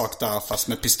samma sak där fast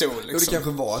med pistol liksom. Det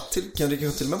kanske var det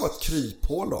kanske till och med var ett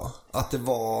kryphål då. Att det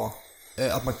var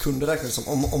att man kunde räkna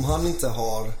som om han inte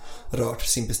har rört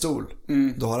sin pistol,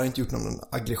 då har han inte gjort någon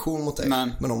aggression mot dig.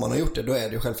 Nej. Men om man har gjort det, då är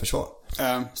det ju självförsvar.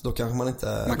 Så då kanske man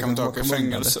inte... Man kan inte åka i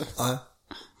fängelse. Nej.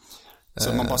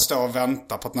 Så man bara står och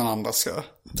väntar på att någon andra ska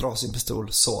dra sin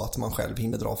pistol så att man själv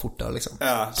hinner dra fortare liksom.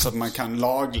 Ja, så att man kan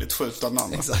lagligt skjuta någon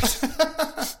annan. Exakt.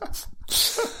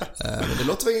 Men det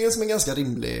låter väl som en ganska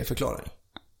rimlig förklaring.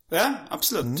 Ja,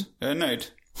 absolut. Jag är nöjd.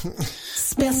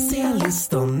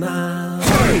 Specialisterna.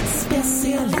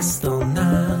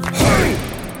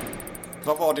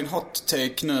 Vad var din hot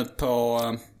take nu på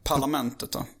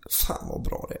parlamentet då? Fan vad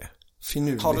bra det är.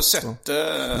 Finurligt. Har du sett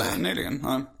det nyligen?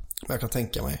 Nej. Men jag kan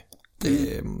tänka mig.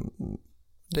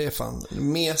 Det är fan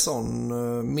mer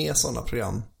sådana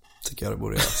program tycker jag det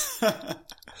borde göras.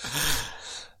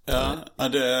 Ja,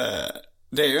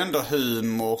 det är ju ändå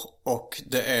humor och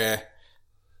det är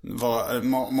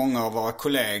många av våra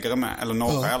kollegor med, eller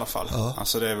några i alla fall. Ja.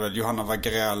 Alltså det är väl Johanna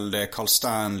Wagrell, det är Carl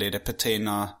Stanley, det är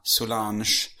Petrina Solange,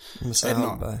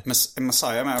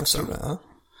 Messiah med också. Jag tror det, ja.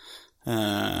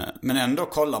 Men ändå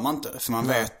kollar man inte. För man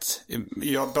vet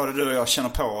både du och jag känner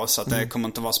på oss att det kommer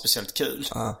inte vara speciellt kul.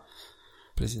 Ja,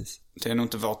 precis. Det är nog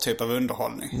inte vår typ av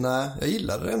underhållning. Nej, jag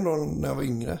gillade det ändå när jag var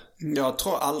yngre. Jag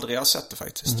tror aldrig jag har sett det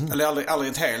faktiskt. Eller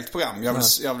aldrig ett helt program. Jag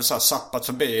vill så här zappat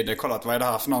förbi det, kollat vad är det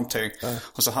här för någonting.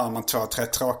 Och så hör man 2-3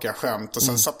 tråkiga skämt. Och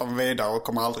sen zappar man vidare och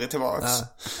kommer aldrig tillbaka.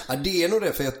 Ja, det är nog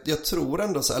det. För jag tror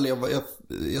ändå så, eller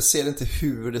jag ser inte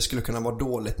hur det skulle kunna vara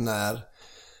dåligt när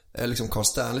liksom Carl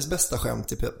Stanleys bästa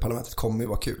skämt i parlamentet kommer ju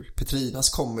vara kul. Petrinas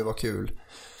kommer ju vara kul.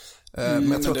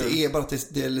 Men jag tror att det är bara att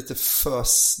det är lite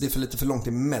för långt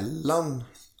emellan.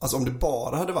 Alltså om det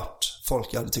bara hade varit folk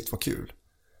jag hade tyckt var kul.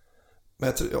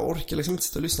 Men jag orkar liksom inte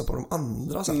sitta och lyssna på de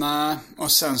andra sen. Nej,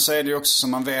 och sen så är det ju också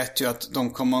som man vet ju att de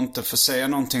kommer inte få säga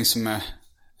någonting som är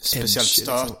speciellt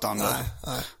stötande.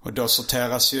 Nej. Och då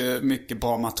sorteras ju mycket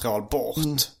bra material bort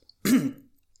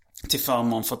till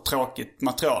förmån för tråkigt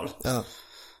material. Ja.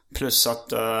 Plus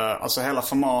att alltså hela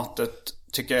formatet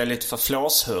tycker jag är lite för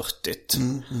flåshurtigt.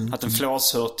 Att den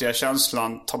flåshurtiga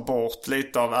känslan tar bort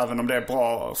lite av, även om det är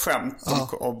bra skämt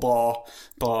och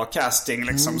bra casting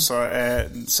liksom, så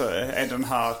är den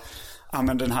här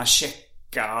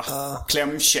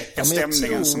klämkäcka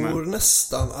stämningen som jag tror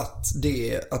nästan att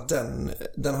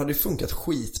den hade funkat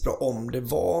skitbra om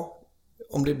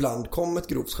det ibland kom ett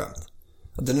grovt skämt.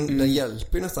 Den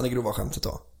hjälper ju nästan det grova skämtet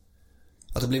då.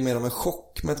 Att det blir mer av en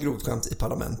chock med ett grovt skämt i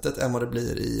parlamentet än vad det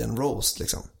blir i en roast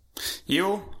liksom.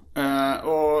 Jo,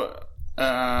 och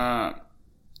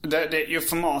det är ju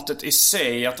formatet i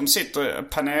sig, att de sitter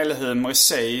panelhumor i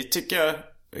sig tycker jag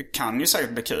kan ju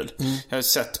säkert bli kul. Jag har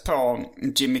sett på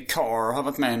Jimmy Carr har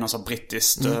varit med i något så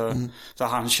brittiskt där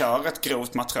han kör ett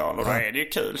grovt material och då är det ju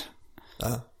kul.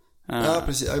 Ja,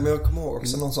 precis. Men jag kommer ihåg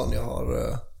också någon sån jag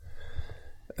har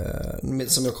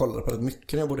som jag kollade på rätt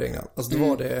mycket när jag bodde i England. Alltså då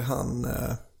var det han...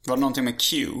 Var det någonting med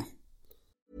Q?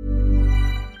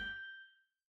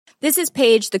 This is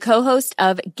Paige, the co-host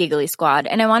of Giggly Squad,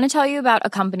 and I want to tell you about a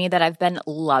company that I've been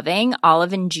loving,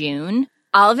 Olive & June.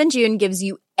 Olive & June gives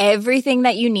you everything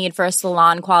that you need for a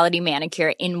salon-quality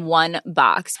manicure in one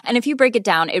box. And if you break it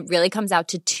down, it really comes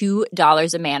out to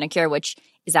 $2 a manicure, which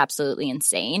is absolutely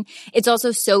insane. It's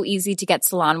also so easy to get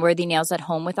salon-worthy nails at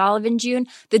home with Olive & June.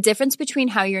 The difference between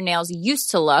how your nails used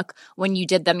to look when you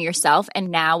did them yourself and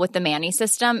now with the Mani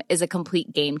system is a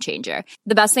complete game changer.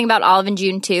 The best thing about Olive &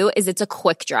 June, too, is it's a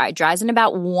quick dry. Dries in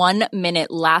about 1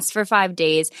 minute, lasts for 5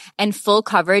 days, and full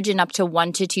coverage in up to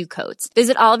 1 to 2 coats.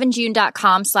 Visit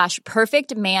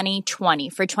oliveandjune.com/perfectmani20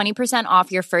 for 20%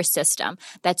 off your first system.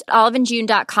 That's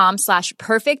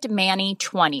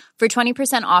oliveandjune.com/perfectmani20 for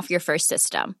 20% off your first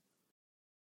system.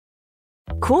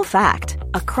 Cool fact,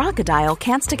 a crocodile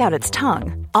can't stick out its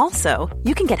tongue. Also,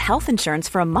 you can get health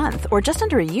insurance for a month or just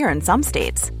under a year in some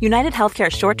states. United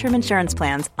Healthcare short-term insurance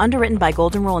plans, underwritten by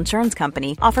Golden Rule Insurance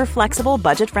Company, offer flexible,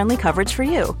 budget-friendly coverage for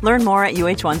you. Learn more at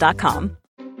uh1.com.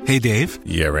 Hey, Dave.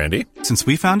 Yeah, Randy. Since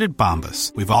we founded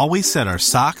Bombas, we've always said our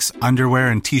socks,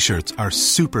 underwear, and T-shirts are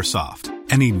super soft.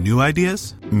 Any new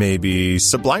ideas? Maybe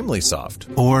sublimely soft.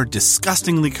 Or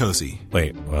disgustingly cozy.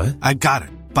 Wait, what? I got it.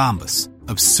 Bombas.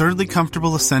 Absurdly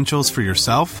comfortable essentials for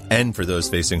yourself and for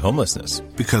those facing homelessness.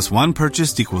 Because one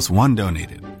purchased equals one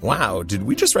donated. Wow, did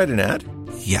we just write an ad?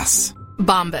 Yes.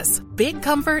 Bombas. Big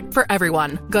comfort for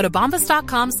everyone. Go to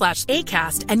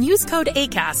bombas.com/ACAST and use code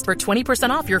ACAST for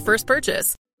 20% off your first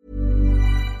purchase.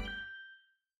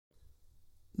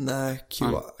 Nej, QI.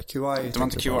 Det var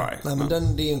inte QI. Nej,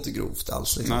 men det är inte grovt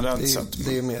alls. Liksom. Nej,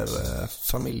 det är mer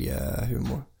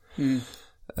familjehumor.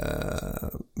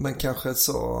 Men kanske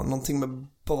så någonting med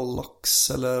Bollocks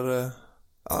eller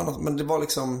men det var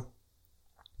liksom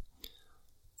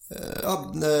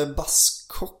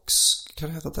Buzzcocks, kan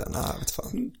det heta det? Nej, jag vet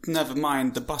fan. Never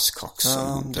mind the Buzzcocks.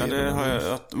 Det har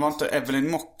jag, var inte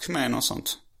Evelyn Mock med något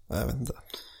sånt? Jag vet inte.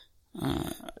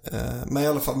 Men i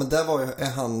alla fall, men där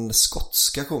är han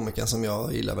skotska komikern som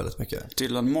jag gillar väldigt mycket.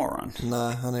 Dylan Moran?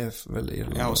 Nej, han är väl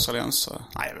irländare. Australiensare?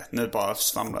 Nej, jag vet, nu bara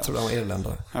svamlar. Jag tror han var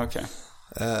irländare. Okej.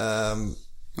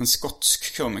 En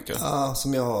skotsk komiker? Ja,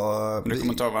 som jag... Du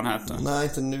kommer inte ihåg vad han heter? Nej,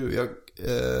 inte nu.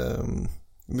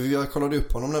 Men jag kollade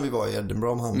upp honom när vi var i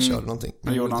Edinburgh om han körde någonting.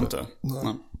 Men gjorde han inte?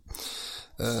 Nej.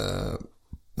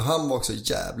 Han var också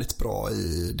jävligt bra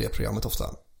i det programmet ofta.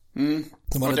 Och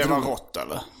det var rått,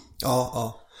 eller?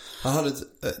 Ja.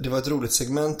 Det var ett roligt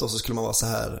segment och så skulle man vara så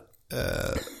här.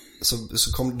 Så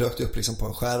dök det upp liksom på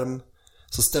en skärm.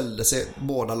 Så ställde sig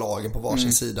båda lagen på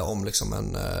varsin sida om liksom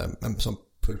en sån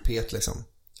pulpet liksom.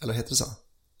 Eller heter det så?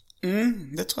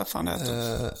 Det tror jag fan det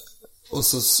heter. Och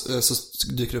så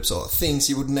dyker det upp så: things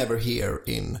you would never hear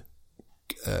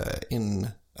in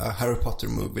a Harry Potter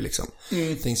movie liksom.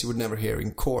 Things you would never hear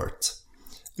in court.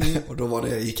 Och då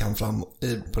gick han fram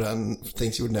på den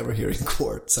things you would never hear in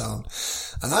court, så han: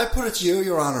 and I put it to you,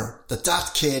 your honor,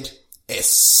 that kid is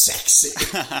sexy.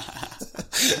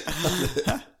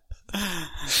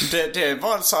 Det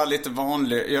var så här lite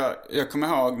vanligt. Jag kommer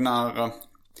ihåg när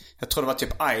jag tror det var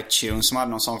typ iTunes som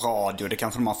hade någon sån radio. Det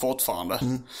kanske de har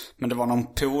fortfarande. Men det var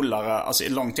någon polare, alltså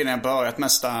långt innan jag börjat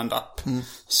med stand-up,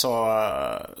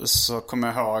 så kommer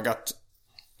jag ihåg att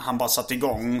han bara satt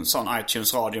igång sån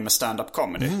iTunes radio med stand-up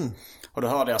comedy. Och då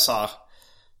hörde jag så här,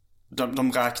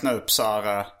 de räknar upp så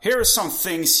här: here are some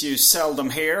things you seldom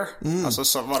hear. Alltså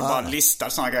så var det bara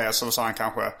listat såna grejer. Så sa han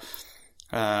kanske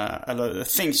eller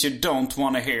things you don't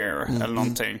want to hear eller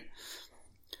någonting.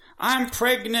 I'm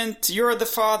pregnant, you're the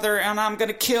father, and I'm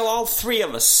gonna kill all 3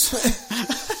 of us.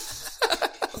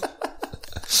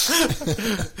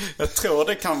 Jag tror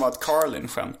det kan vara ett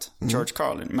Carlin-skämt. George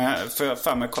Carlin. Men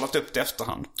för mig kollat upp det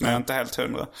efterhand. Men jag är inte helt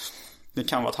 100. Det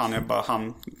kan vara att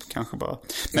han kanske bara.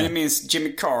 Men jag minns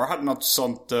Jimmy Carr hade något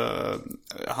sånt.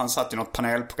 Han satt i något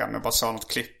panelprogram. Jag bara sa något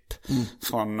klipp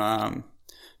från.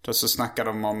 Då så snackade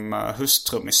de om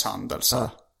hustrumisshandel.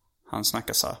 Han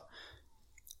snackade så här: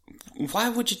 why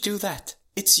would you do that?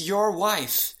 It's your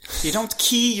wife. You don't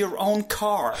key your own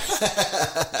car.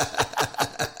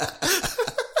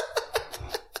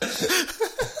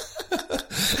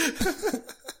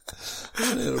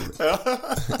 Det är roligt.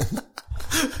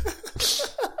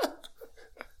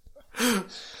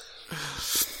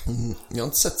 Jag har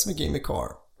inte sett så mycket Jimmy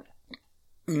Carr.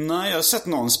 Nej, jag har sett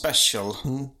någon special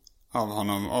av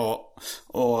honom.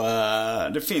 Och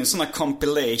det finns såna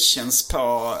compilations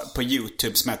på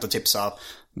YouTube som heter typ så här: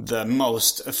 the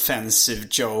most offensive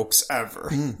jokes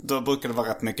ever. Då brukar det vara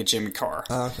rätt mycket Jimmy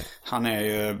Carr. Okay. Han är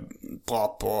ju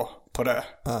bra på det.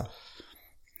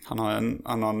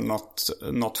 Han har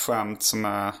något skämt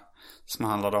som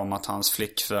handlade om att hans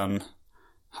flickvän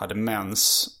hade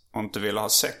mens och inte ville ha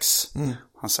sex.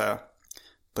 Han säger: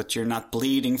 "But you're not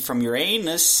bleeding from your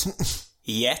anus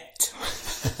yet."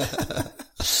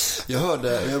 Jag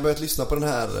har börjat lyssna på den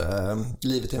här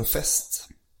Livet är en fest.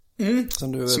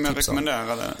 Som jag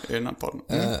rekommenderade i den här podden.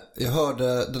 Jag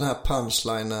hörde den här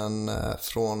punchlinen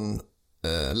från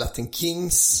Latin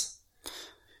Kings.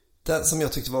 Den som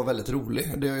jag tyckte var väldigt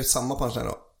rolig. Det är ju samma punchline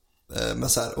då. Men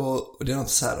så här, och det är något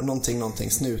så här,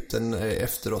 någonting snuten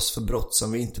efter oss för brott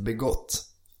som vi inte begått.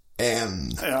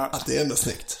 Att det är ändå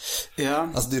snyggt. Ja.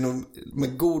 Alltså det är nog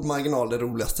med god marginal det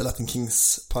roligaste Latin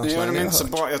Kings punchline jag har hört. Så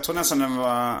bra. Jag tror nästan den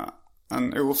var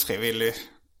en ofrivillig.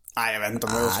 Nej, jag vet inte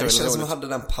om det var ofrivillig. Det känns som att hade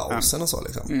den pausen och så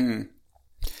liksom.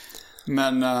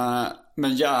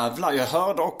 Men jävlar, jag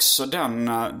hörde också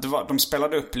de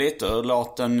spelade upp lite ur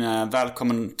låten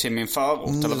Välkommen till min förort,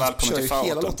 eller Välkommen till förorten.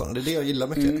 Hela låten, det är det jag gillar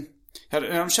mycket.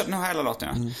 De körde nog hela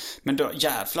låten, ja. Men då,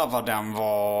 jävlar vad den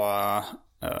var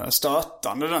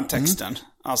stötande, den texten.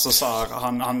 Alltså så här,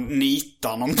 han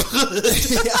nitar någon brud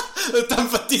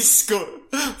utanför disco.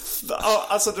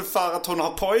 Alltså det för att hon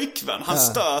har pojkvän. Han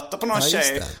stöter på någon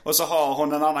tjej och så har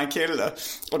hon en annan kille.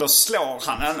 Och då slår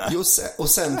han henne. Och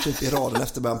sen typ i raden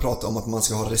efter börjar han prata om att man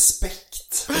ska ha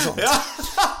respekt och sånt.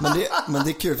 Men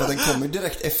det är kul för att den kommer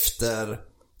direkt efter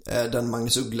den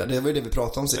Magnus Uggla. Det var ju det vi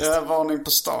pratade om sist. Varning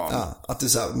på stan. Ja, att det är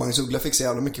så här, Magnus Uggla fick så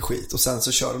jävla mycket skit. Och sen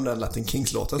så kör de den Latin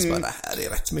Kings-låten. Så bara, det här är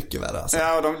rätt mycket värre alltså.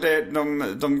 Ja, och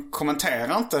de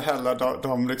kommenterar inte heller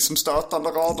de liksom stötande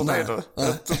raderna i det.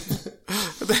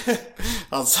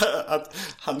 Alltså att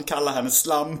han kallar henne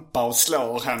slampa och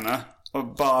slår henne.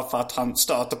 Och bara för att han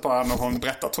stöter på henne och hon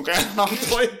berättar att hon redan har en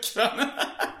pojkvän.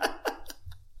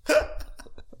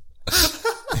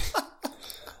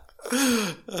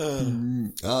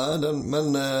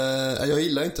 Men jag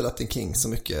gillar inte Latin King så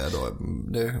mycket då.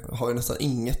 Det har ju nästan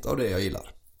inget av det jag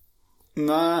gillar.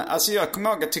 Nej, alltså jag kommer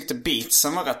ihåg att jag tyckte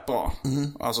beatsen var rätt bra.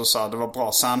 Alltså så här, det var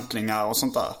bra samplingar och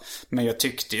sånt där. Men jag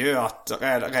tyckte ju att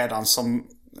redan som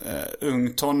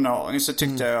ung tonåring så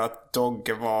tyckte jag att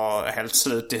Dogge var helt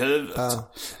slut i huvudet.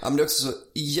 Ja, men det är också så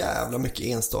jävla mycket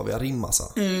enstaviga rim alltså.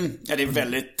 Ja, det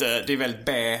är väldigt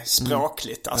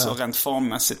B-språkligt. Alltså rent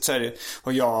formmässigt så är det.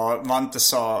 Och jag var inte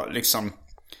så liksom.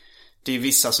 Det är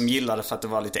vissa som gillar det för att det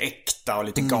var lite äkta och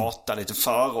lite gata, lite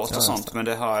förort och sånt. Men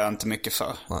det har jag inte mycket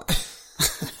för. Nej.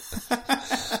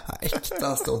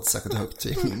 Äkta står inte särskilt högt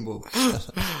i min bok.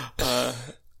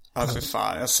 Alltså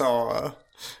fan,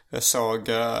 jag såg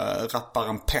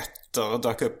rapparen Petter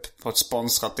dök upp på ett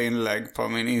sponsrat inlägg på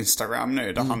min Instagram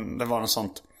nu. Där det var något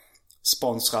sånt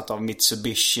sponsrat av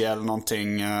Mitsubishi eller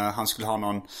någonting. Han skulle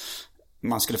ha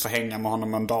man skulle få hänga med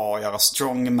honom en dag och göra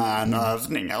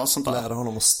strongman-övningar och sånt där. Lära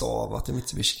honom att stava till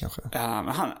Mitsubishi kanske. Ja,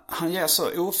 men han ger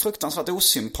så ofruktansvärt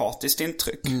osympatiskt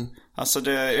intryck. Alltså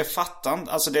jag fattar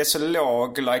inte. Alltså det är så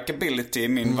låg likability i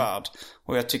min värld.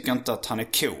 Och jag tycker inte att han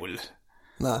är cool.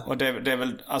 Nej. Och det är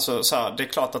väl, alltså så här, det är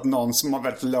klart att någon som har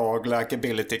väldigt låg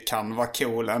likability kan vara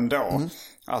cool ändå.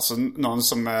 Alltså någon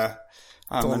som är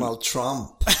Donald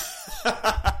Trump.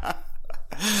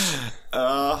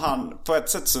 Han, på ett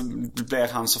sätt så blir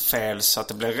han så fel så att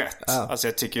det blir rätt. Alltså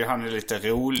jag tycker ju han är lite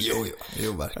rolig.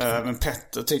 Jo verkligen. Men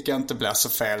Petter tycker jag inte blir så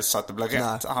fel så att det blir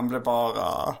rätt. Han blir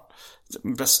bara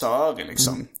störig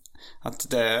liksom. Att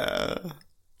det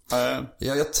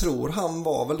jag tror han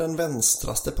var väl den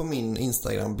vänstraste på min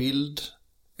Instagram-bild.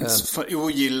 För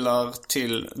ogillar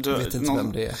till vet inte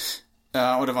vem det är.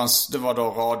 Ja, och det var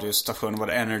då radiostationen, var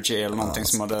det Energy eller någonting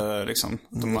som hade liksom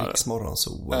Riks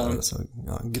morgonsol eller så,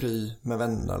 Gry med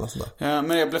vänner eller sådär. Ja,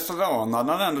 men jag blev förvånad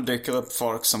när det ändå dyker upp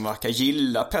folk som verkar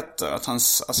gilla Petter, att han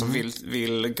alltså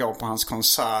vill gå på hans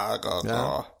konserter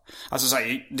och, alltså så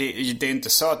här, det är inte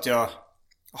så att jag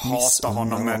hatar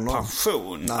honom med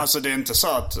passion. Nej. Alltså det är inte så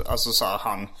att alltså så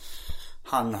här,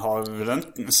 han har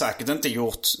väl säkert inte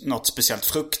gjort något speciellt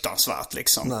fruktansvärt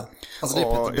liksom. Nej. Alltså det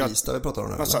är Petter Brista vi pratar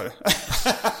om nu. Vad sa du?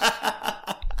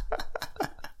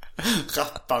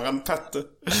 Rapparen Petter.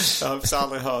 Jag har faktiskt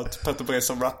aldrig hört Petter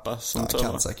Brista rappa som han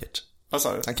kan säkert. Vad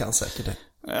sa du? Han kan säkert det.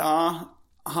 Ja,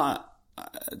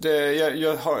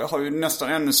 jag har ju nästan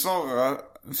ännu svårare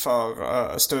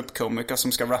för ståuppkomiker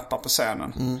som ska rappa på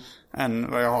scenen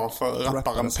än vad jag har för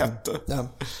rapparen Petter. Ja.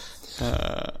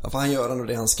 För han gör ändå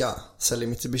det han ska. Säljer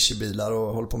Mitsubishi-bilar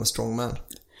och håller på med strongman.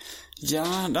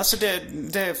 Ja, alltså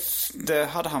det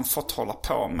hade han fått hålla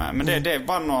på med. Men det är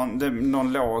bara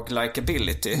någon låg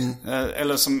likability.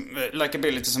 Eller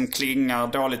likability som klingar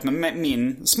dåligt med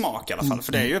min smak i alla fall.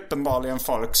 För det är ju uppenbarligen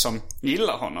folk som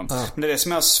gillar honom. Men det är det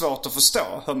som är svårt att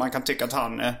förstå. Hur man kan tycka att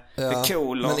han är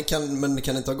cool. Men det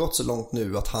kan inte ha gått så långt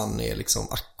nu att han är liksom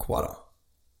Aqua då?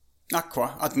 Aqua?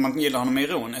 Att man gillar honom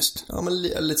ironiskt? Ja, men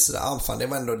lite sådär. Fan, det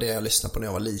var ändå det jag lyssnade på när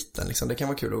jag var liten. Liksom. Det kan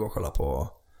vara kul att gå och kolla på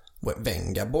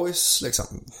Venga Boys liksom.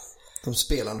 De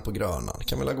spelande på Grönan.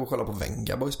 Kan väl gå och kolla på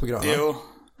Venga Boys på Grönan? Jo,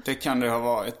 det kan det ha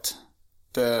varit.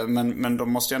 Men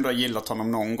de måste ju ändå ha gillat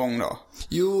honom någon gång då.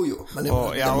 Jo. Men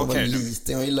jag var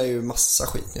liten. Jag gillade ju massa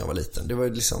skit när jag var liten. Det var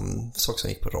ju liksom saker som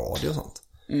gick på radio och sånt.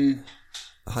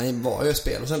 Han var ju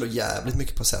spelade ändå jävligt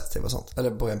mycket på ZTV och sånt.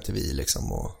 Eller på MTV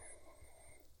liksom och...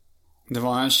 Det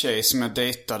var en tjej som jag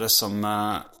dejtade som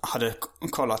hade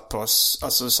kollat på oss.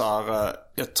 Alltså så här,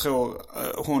 jag tror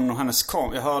hon och hennes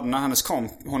kompis, jag hörde när hon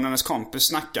och hennes kompis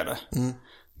snackade.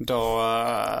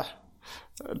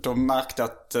 Då märkte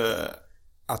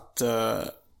att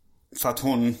för att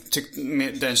hon tyckte,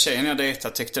 den tjejen jag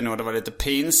dejtade tyckte nog det var lite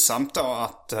pinsamt då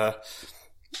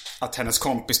att hennes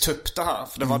kompis tog upp det här.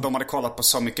 För det var de hade kollat på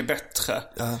Så mycket bättre.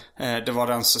 Det var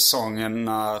den säsongen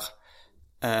när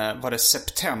var det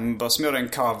September som gjorde en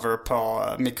cover på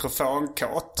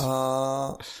Mikrofonkåt?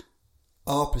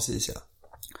 Ja, precis, ja.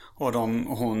 Och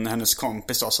hennes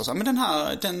kompis då sa men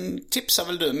den tipsar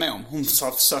väl du med om? Hon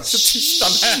sa försökte tysta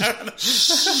med.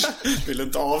 Ville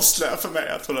inte avslöja för mig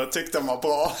att hon tyckte den var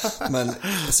bra. Men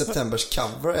Septembers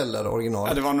cover eller original?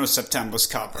 Ja, det var nog Septembers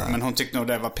cover. Men hon tyckte nog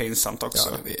det var pinsamt också.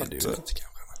 Ja, det är det ju lite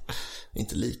kanske.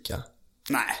 Inte lika.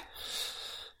 Nej.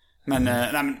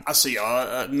 Men alltså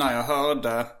när jag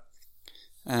hörde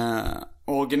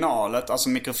originalet, alltså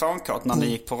Mikrofonkåt, när det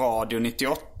gick på radio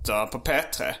 98 på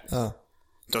P3,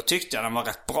 då tyckte jag den var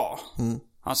rätt bra.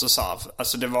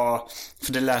 Alltså det var,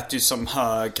 för det lät ju som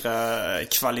högre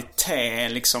kvalitet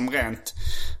liksom rent.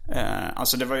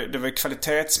 Alltså det var ju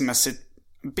kvalitetsmässigt.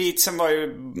 Beatsen var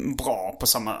ju bra på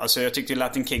samma... Alltså jag tyckte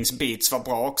Latin Kings beats var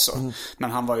bra också.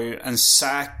 Men han var ju en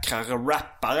säkrare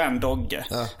rappare än Dogge.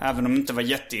 Även om det inte var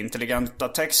jätteintelligenta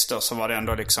texter så var det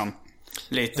ändå liksom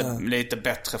lite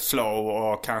bättre flow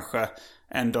och kanske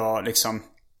ändå liksom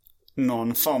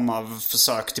någon form av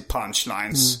försök till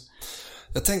punchlines.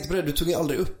 Jag tänkte på det, du tog ju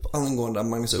aldrig upp angående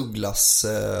Magnus Ugglas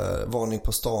varning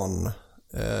på stan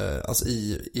alltså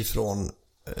ifrån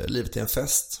Livet i en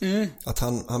fest. Att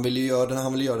han ville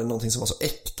göra någonting som var så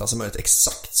äkta som möjligt,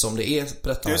 exakt som det är,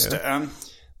 berättar han ju. Just det.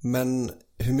 Men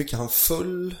hur mycket han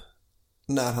föll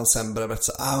när han sen började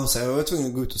berätta så jag var tvungen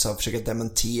att gå ut och så försöka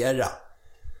dementera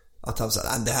att han sa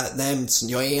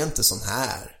jag är inte sån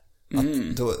här.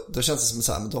 Att då känns det som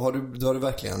så här, men då har du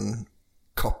verkligen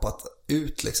kappat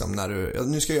ut liksom när du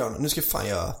nu ska fan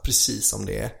göra precis som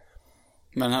det är.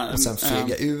 Men och sen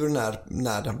fega ur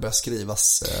när den börjar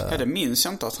skrivas. Ja, det minns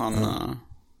jag inte att han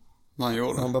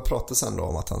gjorde. Han började prata sen då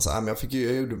om att han sa men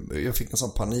jag fick en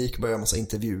sån panik och började göra en massa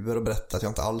intervjuer och berätta att jag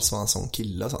inte alls var en sån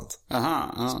kille och sånt.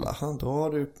 Så bara,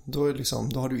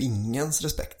 då har du ingens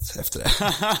respekt efter det.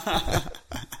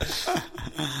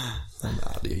 Men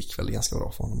det gick väl ganska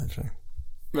bra för honom i och för sig.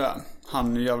 Ja,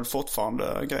 han gör väl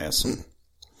fortfarande grejer som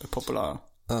är populära.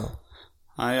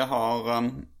 Ja, jag har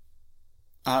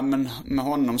men med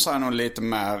honom så är jag nog lite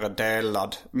mer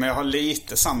delad. Men jag har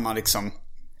lite samma liksom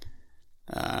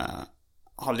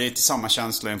har lite samma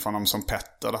känsla inför honom som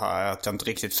Petter, det här att jag inte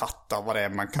riktigt fattar vad det är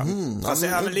man kan. Fast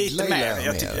jag är väl lite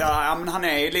mer. Men han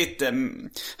är ju lite,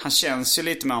 han känns ju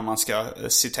lite mer, om man ska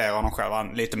citera honom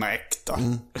själv, lite mer äkta.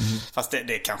 Fast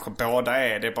det kanske båda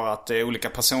är. Det är bara att det är olika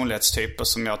personlighetstyper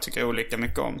som jag tycker olika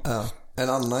mycket om. En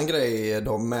annan grej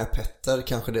då med Petter,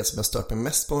 kanske det som jag stört mig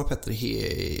mest på med Petter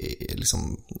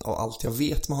liksom, av allt jag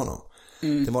vet med honom.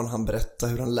 Det var när han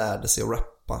berättade hur han lärde sig att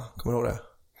rappa. Kommer du ihåg det?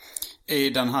 I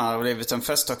den här Livet en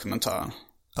fest-dokumentären?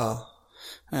 Ja.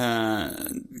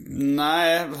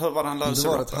 Nej, hur var det han lärde sig? Det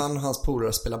var att han och hans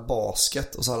polare spelade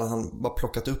basket och så hade han bara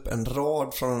plockat upp en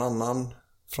rad från en annan,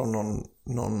 från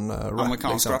någon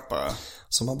amerikansk liksom, rappare.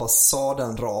 Så man bara sa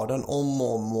den raden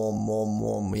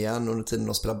om igen under tiden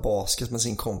de spelade basket med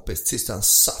sin kompis tills den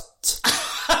satt.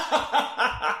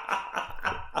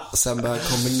 Och sen började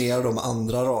han kombinera de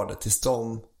andra rader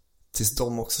tills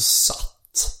de också satt.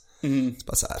 Så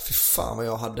bara så här, fy fan vad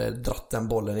jag hade dratt den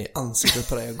bollen i ansiktet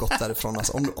på dig och gått därifrån.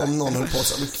 Alltså, om någon höll på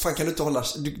så, fan kan du inte hålla,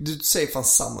 du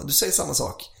säger samma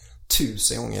sak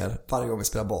 1000 gånger varje gång vi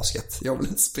spelar basket. Jag vill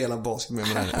inte spela basket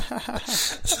med mig.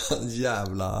 Så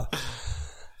jävla.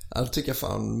 Jag tycker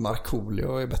fan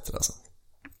Markoolio är bättre alltså.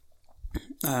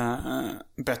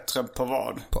 Bättre på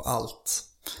vad? På allt.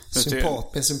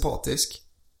 Sympatisk.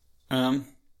 Ja,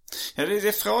 det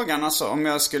är frågan alltså, om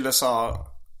jag skulle säga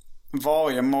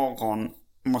varje morgon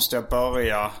måste jag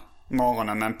börja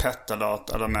morgonen med en Petter-låt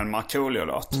eller med en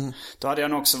Markoolio-låt. Då hade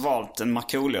jag nog också valt en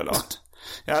Markoolio-låt.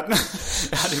 Jag hade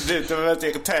blivit väldigt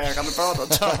irriterad på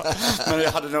det. Men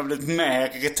jag hade nog blivit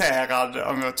mer irriterad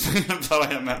om jag tvingade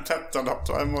börja med en Petter-låt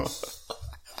varje morgon.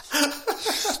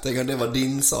 Tänk om det var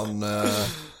din sån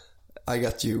I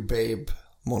got you babe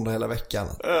måndag hela veckan.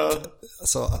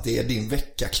 Så att det är din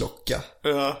veckaklocka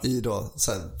i då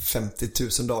så här 50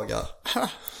 000 dagar.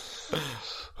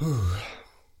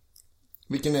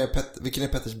 Vilken är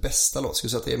Petters bästa låt? Ska du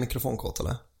säga att det är mikrofonkort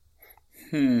eller?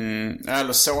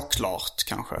 Eller såklart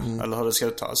kanske. Eller hur det ska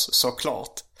uttalas.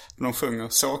 Såklart. De sjunger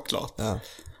såklart.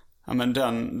 Ja, men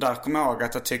där kommer jag ihåg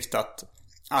att jag tyckte att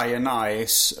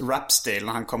I&I's rapstil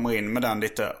när han kommer in med den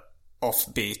lite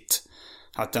offbeat,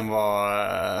 att den var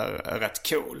rätt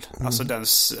cool. Alltså det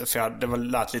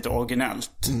lät lite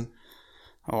originellt.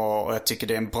 Och jag tycker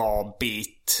det är en bra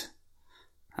beat.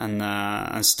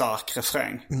 En stark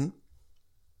refräng.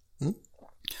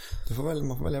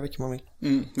 Man får välja vilken man vill.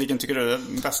 Vilken tycker du är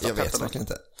den bästa? Jag vet verkligen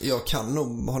inte. Jag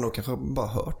har nog kanske bara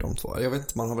hört de två. Jag vet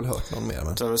inte, man har väl hört någon mer.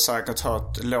 Men... Du har säkert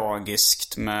hört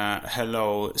Logiskt med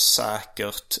Hello,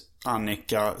 Säkert,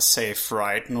 Annika, Safe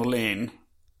Ride, Norlin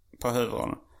på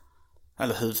huvudrollen.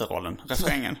 Eller huvudrollen,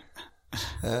 refrängen.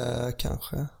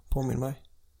 Kanske, påminn mig.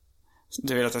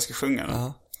 Du vill att jag ska sjunga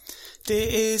den?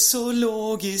 Det är så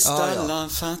logiskt, alla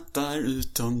fattar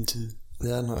utom du.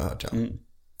 Den har jag hört, ja.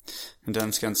 Men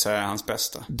den ska jag inte säga hans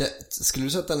bästa. Skulle du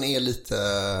säga att den är lite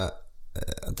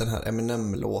den här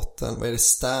Eminem-låten? Vad är det,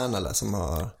 Stan eller som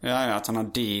har... Ja, att han har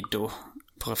Dido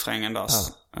på refrängen där.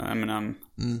 Eminem.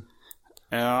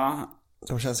 Ja.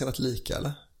 De känns rätt lika,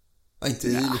 eller?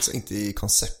 Inte i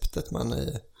konceptet, men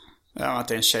i... Ja, att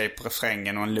det är en tjej på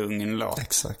refrängen och en lugn låt.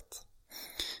 Exakt.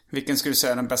 Vilken skulle du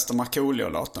säga är den bästa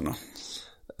Markoolio-låten då?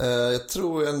 Jag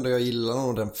tror ändå jag gillar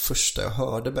nog den första jag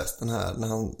hörde bäst, den här när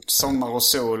han... Sommar och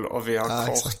sol och vi har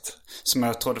kort. Exakt. Som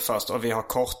jag trodde först, och vi har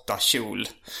korta kjol.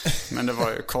 Men det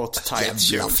var ju kort tight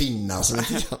kjol. Jävla finna som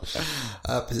inte jag.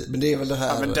 Men det är väl det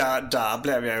här... Ja, men där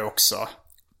blev jag ju också.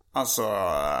 Alltså...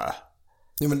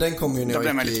 Jo, men den kom ju när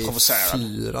jag gick i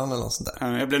 4 eller något sånt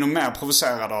där. Jag blev nog mer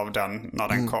provocerad av den när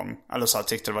den kom. Eller så jag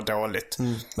tyckte det var dåligt.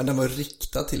 Men den var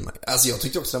riktad till mig. Alltså jag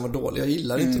tyckte också den var dålig. Jag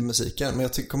gillade inte musiken. Men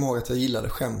jag kommer ihåg att jag gillade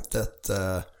skämtet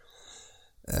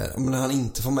när han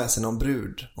inte får med sig någon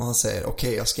brud. Och han säger,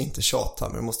 okej, jag ska inte tjata,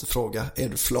 men jag måste fråga, är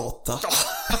du flata?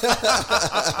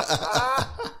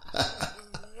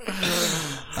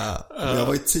 Jag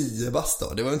var ju 10 bast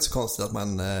då. Det var inte så konstigt att man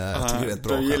tycker det är ett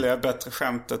bra skämt. Då gillar jag bättre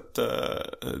skämtet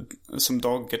som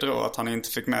Dogge drog, att han inte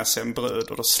fick med sig en brud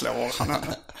och då slår han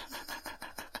henne.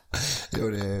 Jo,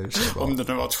 det är om det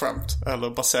nu var ett skämt eller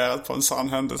baserat på en sann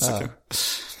händelse.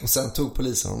 Och sen tog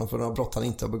polisen honom för några brott han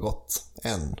inte har begått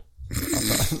än.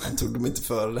 Han tog dem inte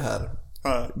för det här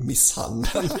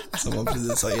misshandeln som han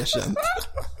precis har erkänt.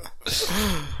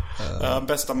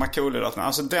 Bästa Markoolio-låten.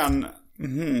 Alltså den...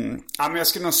 Ja, men jag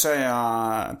skulle nog säga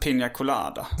Piña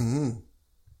Colada.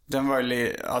 Den var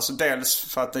ju alltså dels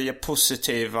för att det ger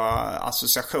positiva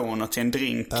associationer till en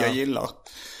drink jag gillar.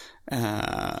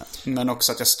 Men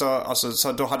också att alltså,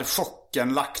 så då hade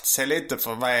chocken lagt sig lite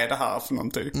för vad är det här för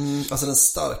någonting. Alltså den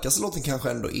starkaste låten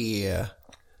kanske ändå är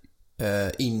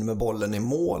In med bollen i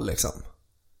mål liksom.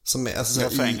 Som är alltså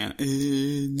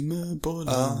in med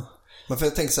bollen. Men för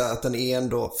jag tänker så här att den är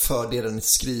ändå, för det den är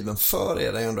skriven för,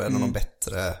 är den ändå en av de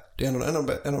bättre. Det är ändå en av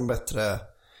de bättre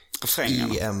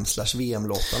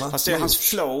EM/VM-låtarna. Fast hans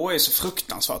flow är så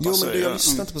fruktansvärt. Jo, men jag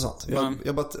lyssnar inte på sånt.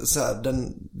 Jag bara så här,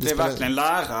 det är verkligen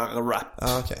lärare-rap.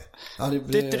 Ja, okej. Ja, det är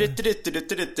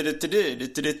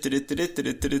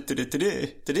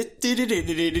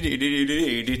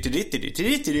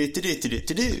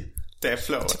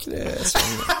flow. Jag tycker det är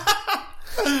spännande.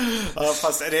 Ja,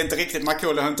 fast det är inte riktigt,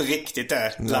 Markoolio har inte riktigt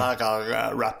det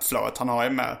lärar-rap-flowet. Han har ju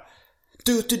med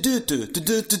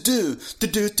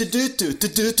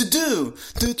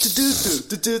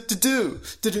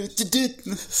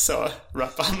så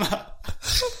rappar han med.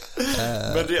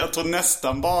 Men jag tror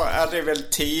nästan bara är det väl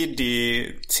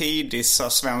tidig så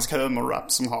svensk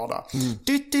humorrap som har det.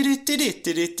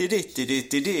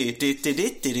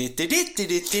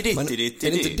 Men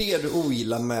är det inte det du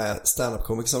ogillar med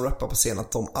stand-up-komiker som rappar på scen,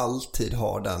 att de alltid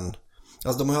har den,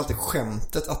 alltså de har alltid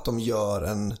skämtet att de gör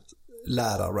en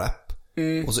lärarrap.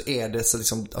 Och så är det så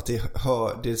liksom att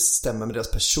det stämmer med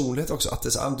deras personlighet också, att det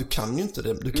är så, du kan ju inte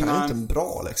det, du kan ju inte en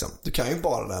bra liksom. Du kan ju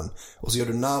bara den och så gör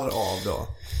du narr av då.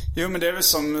 Jo, men det är väl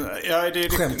som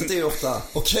skämtet är ju ofta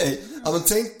okej, Ja, men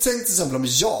tänk till exempel om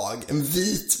jag, en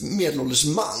vit medelålders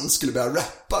man, skulle börja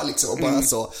rappa liksom och bara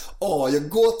så, jag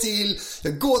går till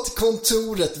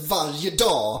kontoret varje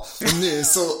dag och nu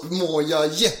så mår jag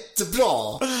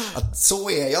jättebra. Att så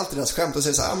är ju alltid deras skämt och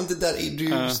säger så här, men det där är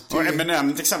du. Och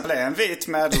Eminem till exempel är en vit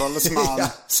medelålders man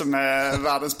som är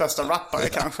världens bästa rappare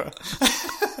kanske.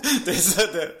 Det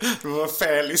var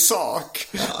fel i sak.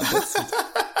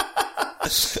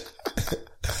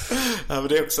 Men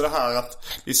det är också det här att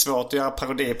det är svårt att göra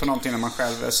parodi på någonting när man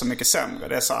själv är så mycket sämre.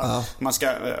 Det är så här, man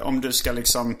ska, om du ska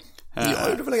liksom jag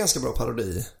gjorde väl en ganska bra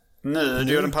parodi.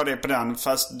 Du gjorde en parodi på den,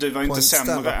 fast du var ju inte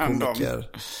sämre än dem.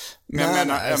 Men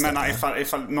jag menar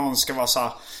ifall någon ska vara så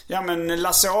här, ja men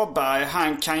Lasse Åberg,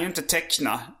 han kan ju inte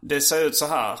teckna. Det ser ut så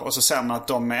här. Och så säger man att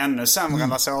de är ännu sämre än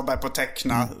Lasse Åberg på att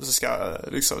teckna. Så ska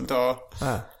liksom då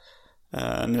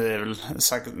nu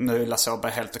är Lasse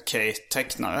Åberg helt okej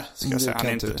tecknare, ska jag säga. Han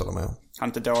är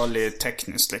inte dålig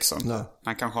tekniskt liksom. Nej.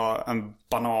 Han kan ha en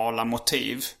banala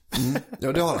motiv.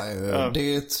 Ja, det har han ju.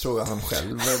 Det tror jag han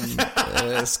själv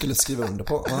skulle skriva under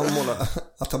på. Han målar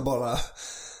att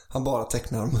han bara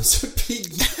tecknar Musse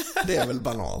Pigg. Det är väl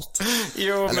banalt.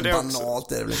 Jo, men det är banalt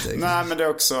också, är det väl inte. Nej, men det är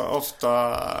också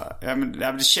ofta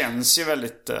det känns ju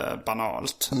väldigt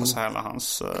banalt. Alltså hela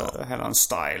hans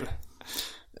style.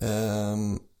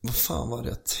 Vad fan var det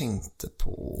jag tänkte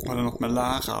på? Var det något med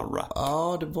lärarrap?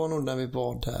 Ja, det var nog när vi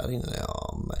var där inne.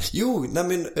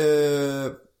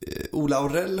 Ola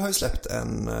Aurell har ju släppt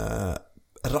en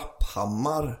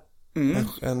raphammar.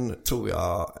 Tror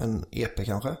jag, en EP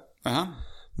kanske.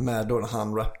 Med då när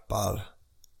han rappar,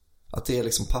 att det är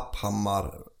liksom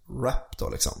Papphammar-rap då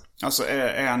liksom. Alltså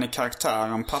är han i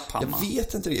karaktären Papphammar? Jag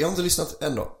vet inte det, jag har inte lyssnat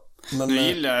ändå. Men, du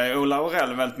gillar Ola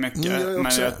Aurell väldigt mycket. Men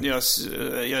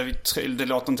det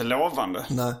låter inte lovande.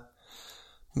 Nej.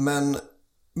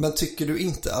 Men tycker du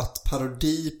inte att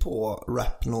parodi på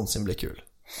rap någonsin blir kul?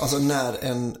 Alltså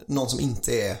när någon som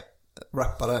inte är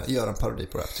rappare gör en parodi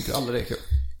på rap, tycker du aldrig det är kul?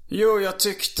 Jo, jag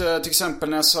tyckte till exempel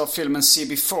när jag såg filmen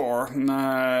CB4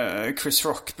 med Chris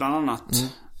Rock bland annat.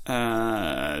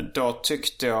 Då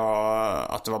tyckte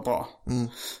jag att det var bra.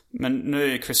 Men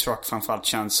nu är Chris Rock framförallt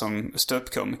känd som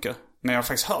ståuppkomiker. Men jag har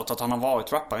faktiskt hört att han har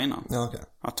varit rappare innan. Ja, okay.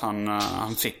 Att han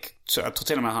fick, så jag tror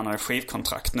till och med att han hade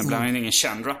skivkontrakt. Nu blev han ingen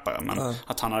känd rappare, men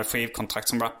att han hade skivkontrakt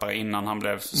som rappare innan han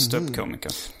blev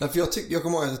ståuppkomiker. Därför jag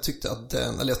kommer ihåg att jag tyckte att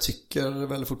jag tycker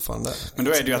väl fortfarande. Men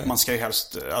då är det ju att man ska ju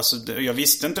helst, alltså jag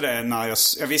visste inte det när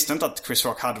jag visste inte att Chris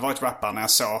Rock hade varit rappare när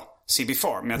jag såg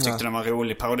CB4, men jag tyckte den var en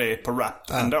rolig parodi på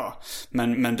rap ändå.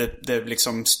 Men det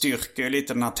liksom styrker ju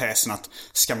lite den här tesen att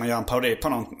ska man göra en parodi på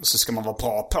någon så ska man vara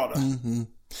bra på det.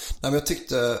 Nej, men jag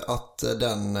tyckte att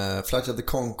den Flight of the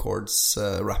Conchords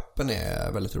rappen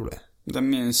är väldigt rolig. Den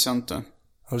minns jag inte.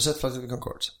 Har du sett Flight of the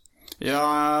Conchords?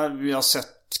 Ja, jag har sett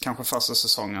kanske första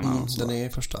säsongerna. Den är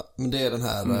första. Men det är den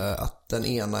här att den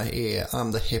ena är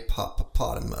I'm the hip-hop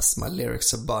potamus, my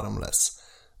lyrics are bottomless.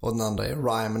 Och den andra är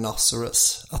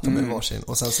Rhymenosaurus. Att de är varsin.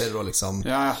 Och sen säger det då liksom...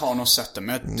 Ja, jag har nog sett det.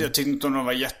 Men jag tyckte inte de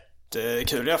var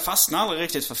jättekul. Jag fastnade aldrig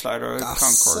riktigt för Flight of the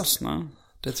Conchords.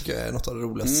 Det tycker jag är något av det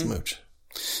roligaste som gjorts.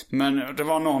 Men det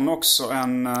var någon också,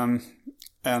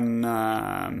 en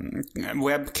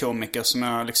webbkomiker som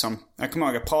jag kommer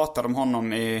ihåg, jag pratade om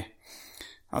honom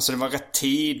alltså det var rätt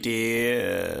tidig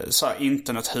så här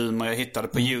internethumor jag hittade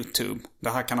på YouTube. Det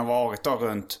här kan ha varit då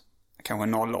runt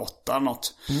kanske 08 eller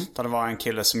något. Där det var en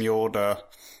kille som gjorde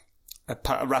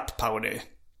rap-parody.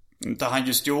 Där han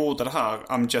just gjorde det här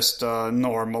I'm just a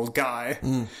normal guy.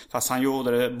 Fast han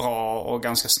gjorde det bra och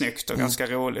ganska snyggt och ganska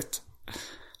roligt.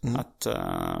 Att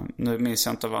nu minns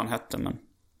jag inte vad han hette,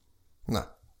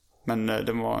 men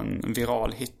det var en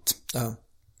viral hit.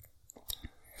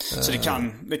 Så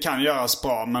det kan göras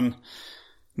bra,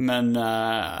 men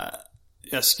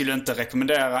jag skulle inte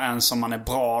rekommendera en som man är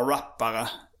bra rappare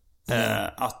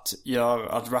att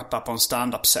rappa på en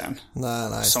stand-up-scen.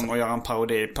 Nej, som att göra en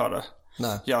parodi på det.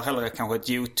 Nej. Gör hellre kanske ett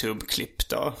YouTube-klipp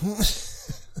då.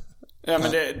 Ja,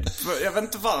 men jag vet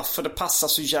inte varför det passar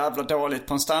så jävla dåligt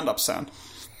på en stand-up-scen.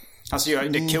 Alltså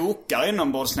det kokar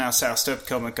inombords när jag ser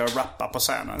ståuppkomiker och rappar på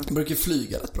scenen. De brukar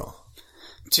flyga rätt bra.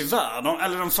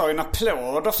 Tyvärr, de får en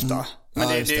applåd ofta. Men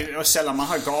det är sällan man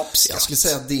har gapskratt. Jag skulle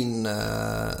säga att din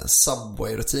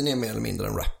Subway-rutin är mer eller mindre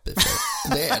en rap i.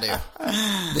 Det är det.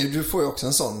 Du får ju också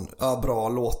en sån bra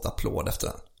låtapplåd efter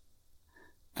den.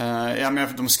 Ja,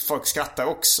 men folk skrattar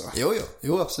också.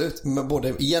 Jo, absolut. Men både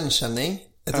igenkänning,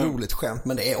 ett roligt skämt,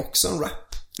 men det är också en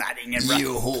rap. Nej, det är ingen rap.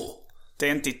 Joho. Det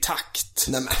är inte i takt.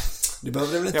 Nej, men det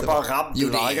behöver det väl inte. Jag bara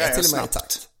rabblar grejer till och med snabbt. I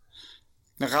takt.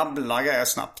 Jag rabblar grejer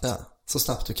snabbt. Ja, så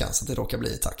snabbt du kan så att det råkar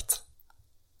bli i takt.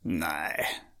 Nej.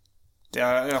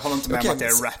 Jag håller inte med om att det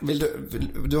är rap.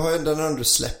 Du har ju den du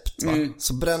släppt, va?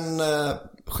 Så bränn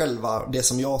själva det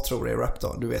som jag tror är rap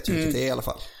då. Du vet ju vilket det är i alla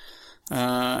fall.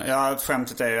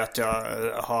 Skämtet är ju att jag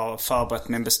har förberett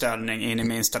min beställning in i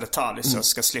minsta detalj så jag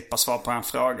ska slippa svara på en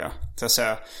fråga. Så jag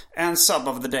säger, en sub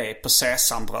of the day på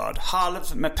sesambröd,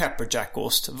 halv med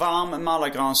pepperjackost, varm med alla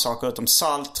grönsaker utom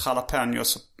salt,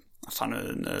 jalapenos och... Fan,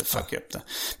 nu fuck upp det.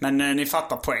 Men ni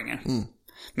fattar poängen.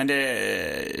 Men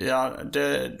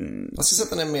man ska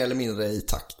sätta den mer eller mindre i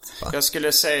takt, va? Jag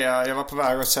skulle säga, jag var på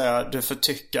väg att säga, du får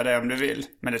tycka det om du vill.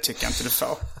 Men det tycker jag inte du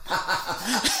får.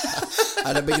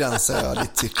 Nej, det begränsar jag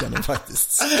ditt tyckande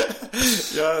faktiskt.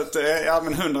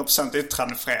 Men 100%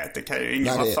 yttrandefrihet, det kan ju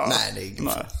ingen vara för. Nej, det är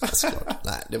inget för.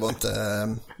 Nej, det var inte...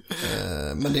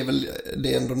 men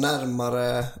det är ändå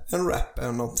närmare en rap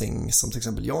än någonting som till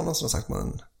exempel jag någonsin har sagt på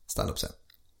en stand-up-scen.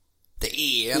 Det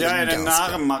är ändå är det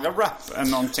närmare rap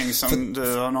än någonting som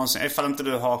du har någonsin... Ifall inte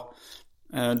du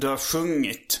har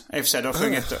sjungit. I och för sig, du har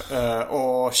sjungit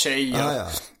och tjejer.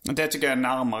 Det tycker jag är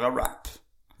närmare rap.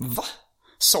 Va?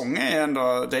 Sång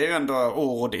är ju ändå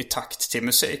ord i takt till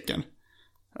musiken.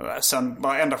 Sen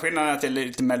bara enda skillnaden är att det är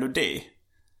lite melodi.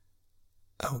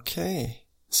 Okej.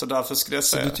 Så därför skulle jag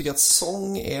säga... Så du tycker att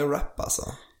sång är rap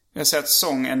alltså? Jag säger att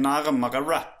sång är närmare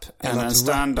rap än en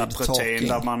stand-up-rutin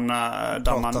där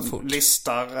man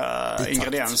listar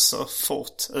ingredienser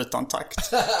fort utan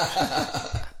takt.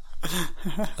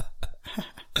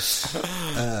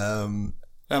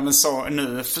 Men så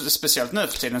nu, speciellt nu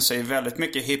för tiden, så är väldigt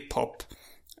mycket hiphop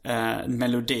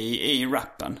melodi i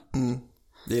rappen.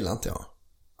 Det gillar inte jag.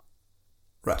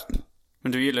 Rap.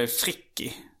 Men du gillar ju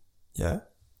Fricky. Ja. Yeah.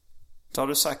 Det har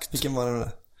du sagt. Vilken var det med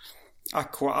det?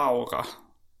 Aqua Aura.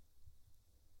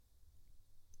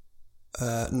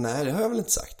 Nej, det har jag väl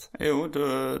inte sagt. Jo,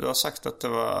 du har sagt att det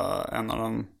var en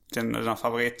av dina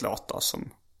favoritlåtar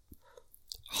som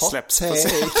släpps på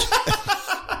sig.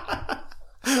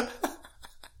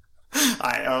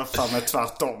 Nej, jag var fan med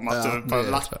tvärtom att du bara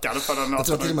lackade på den låten. Jag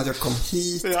tror till och med att jag kom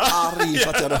hit arg för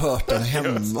att jag hade hört den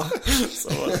hemma.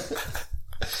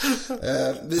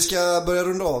 Vi ska börja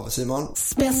runda av, Simon.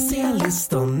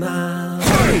 Specialisterna.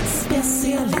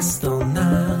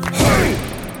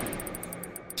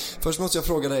 Först måste jag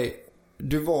fråga dig.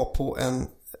 Du var på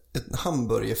ett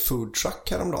hamburger food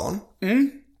truck häromdagen.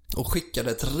 Och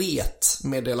skickade ett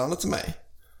retmeddelande till mig.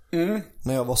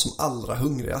 När jag var som allra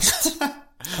hungrigast.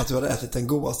 Att du hade ätit den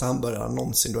godaste hamburgaren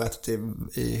någonsin du har ätit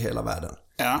i hela världen.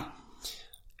 Ja.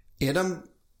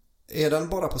 Är den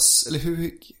bara på... Eller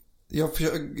hur... Jag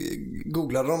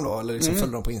googlade dem då, eller liksom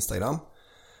följde dem på Instagram.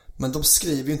 Men de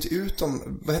skriver ju inte ut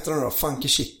dem. Vad heter de då? Funky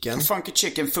Chicken. Funky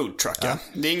Chicken Food Truck, ja.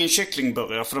 Det är ingen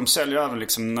kycklingburgare, för de säljer även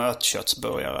liksom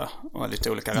nötköttsburgare och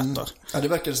lite olika rätter. Ja, det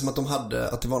verkade som att de hade,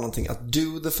 att det var någonting att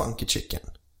do the funky chicken.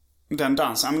 Den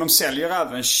dansen, men de säljer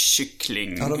även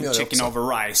kyckling, chicken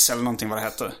over rice eller någonting vad det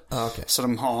heter. Okay. Så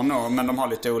de har nog, men de har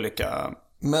lite olika.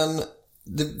 Men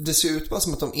det ser ut bara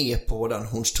som att de är på den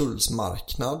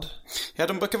Hornstullsmarknad. Ja,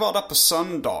 de brukar vara där på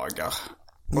söndagar.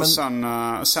 Och sen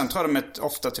tror jag de är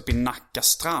ofta typ i Nacka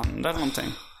strand eller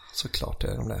någonting. Såklart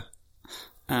är de det.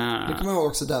 Det kommer ihåg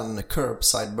också den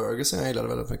Curbside Burger som jag gillade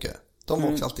väldigt mycket. De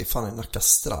var också alltid fan i Nacka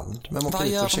strand. Men man kan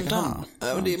inte käka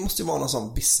det måste ju vara någon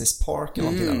sån business park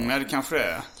eller någonting. Ja, det kanske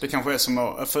är. Det kanske är som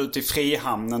att få ut i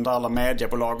Frihamnen där alla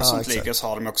mediebolag och sånt ligger, så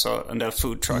har de också en del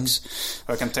food trucks.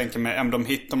 Jag kan tänka mig, om de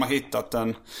har hittat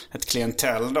ett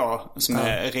klientell då som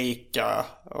är rika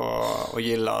och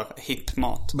gillar hipp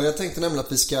mat. Men jag tänkte nämligen att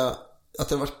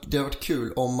det har varit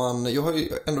kul om man... Jag har ju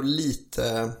ändå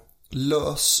lite...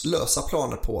 lösa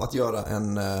planer på att göra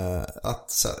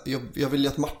jag vill ju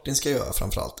att Martin ska göra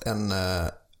framförallt en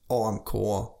AMK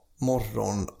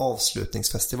morgon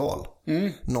avslutningsfestival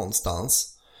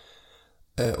någonstans.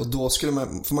 Och då skulle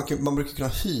man brukar kunna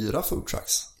hyra food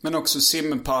trucks. Men också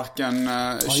Simmerparken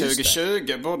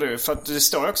 2020 borde, för att det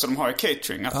står också, de har ju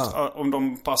catering att om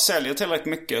de bara säljer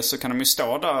tillräckligt mycket så kan de ju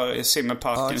stå där i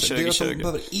Simmerparken 2020. De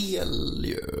behöver el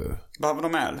ju. Behöver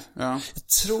de el? Ja. Jag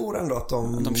tror ändå att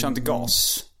de kör inte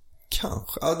gas.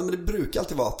 Kanske. Ja, men det brukar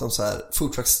alltid vara att de så här,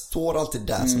 food trucks står alltid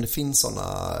där som det finns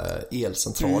såna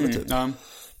elcentraler typ. Ja.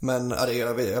 Men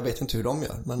jag vet inte hur de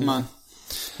gör.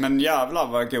 Men jävlar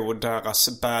vad god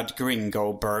deras Bad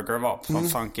Gringo Burger var från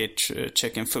Funky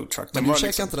Chicken Food Truck. Men du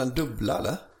käkade inte den dubbla,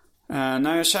 eller?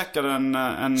 Nej, jag käkade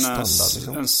en standard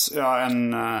liksom.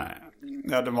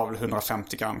 Ja, det var väl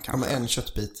 150 gram kanske. Ja, med en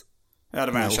köttbit. Ja,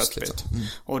 det var en köttbit. Liksom.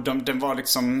 Och den var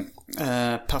liksom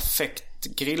perfekt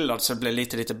grillad, så det blev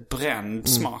lite bränd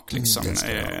smak liksom.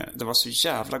 Det var så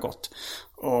jävla gott.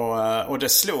 Och det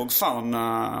slog fan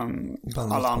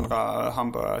alla andra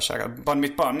hamburgare. Bun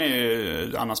Mitt Bun är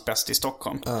ju annars bäst i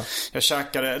Stockholm. Jag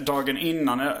käkade dagen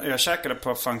innan, jag käkade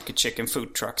på Funky Chicken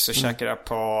Food Truck, så käkade jag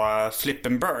på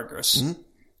Flippin' Burgers.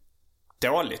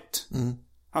 Dåligt.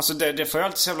 Alltså det får ju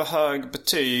alltid så jävla hög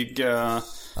betyg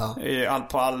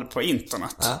på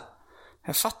internet.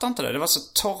 Jag fattar inte det. Det var så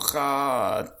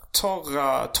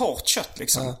torrt kött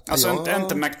liksom.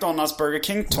 Inte McDonald's Burger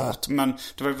King torrt, men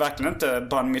det var ju verkligen inte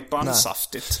Bun Mitt Bun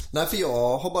saftigt. Nej, för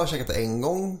jag har bara käkat en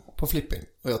gång på Flipping,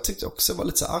 och jag tyckte också det var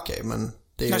lite så okej, men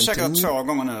det är jag har käkat inte... 2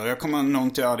 gånger nu. Jag kommer nog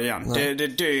inte göra det igen. Det är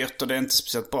dyrt och det är inte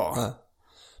speciellt bra. Nej.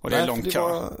 Och det är långt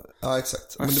kö. Ja,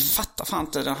 exakt. Men jag fattar fan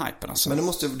inte den hypen alltså. Men det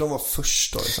måste ju, de var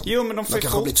först då liksom. Jo, men de får ju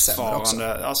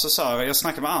fortfarande. Alltså så här, jag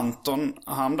snackade med Anton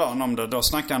häromdagen om det. Då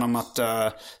snackade han om att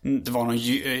det var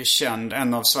någon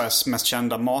en av Sveriges mest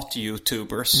kända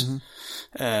mat-youtubers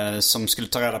som skulle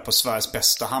ta reda på Sveriges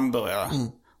bästa hamburgare.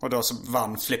 Och då så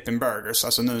vann Flippin' Burgers,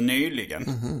 alltså nu nyligen.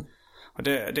 Och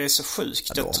det är så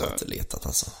sjukt. Ja, då har inte letat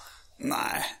alltså.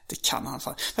 Nej, det kan han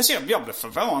fan. Men så jag blev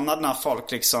förvånad när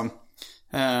folk liksom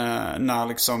när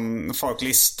liksom folk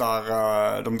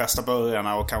listar de bästa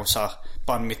burgarna och kanske så här,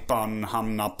 Bun Mitt Bun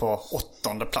hamnar på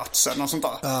 8:e platsen och sånt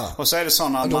där. Och så är det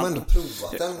sådana de har ändå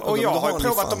provat den. Och jag har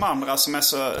provat de andra som är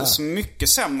så mycket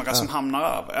sämre som hamnar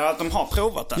över. Ja, de har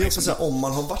provat den. Liksom. Så här, om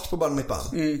man har varit på Bun Mitt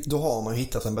Bun, då har man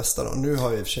hittat den bästa då. Nu har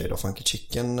jag i och för sig då Funky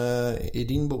Chicken i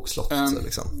din bokslott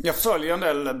liksom. Jag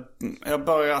har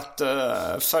börjat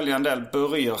följa en del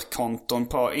burgerkonton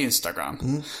på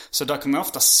Instagram. Så där kan man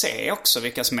ofta se också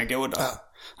vilka som är goda.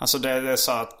 Alltså det är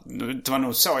så att det var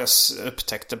nog så jag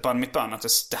upptäckte Bun Mitt Bun, att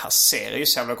det här ser ju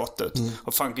så jävla gott ut.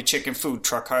 Och Funky Chicken Food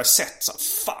Truck har jag sett så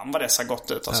fan vad det ser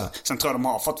gott ut alltså. Sen tror jag de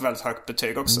har fått väldigt högt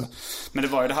betyg också. Men det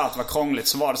var ju det här att det var krångligt.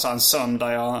 Så var det så här en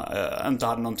söndag jag inte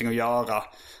hade någonting att göra,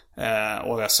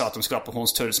 och jag sa att de skulle på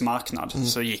Hornstulls marknad.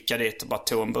 Så gick jag dit och bara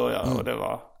tog en burgare och det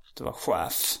var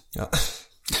chef. Ja.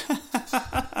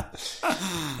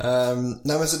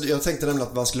 Nej, men så jag tänkte nämligen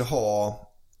att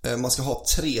man ska ha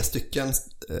 3 stycken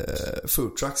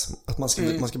food trucks. Att man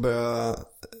ska börja,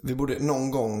 vi borde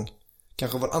någon gång,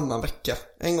 kanske varannan vecka,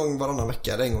 en gång varannan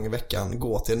vecka eller en gång i veckan,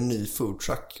 gå till en ny food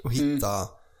truck och hitta,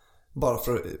 bara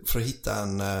för att hitta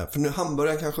en, för nu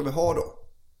hamburgaren kanske vi har då.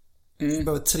 Vi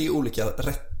behöver 3 olika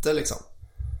rätter liksom.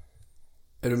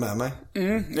 Är du med mig?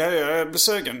 Jag är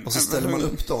besugen. Och så ställer man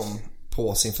upp dem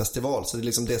på sin festival. Så det är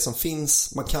liksom det som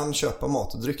finns. Man kan köpa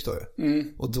mat och dryck då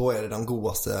ju. Och då är det de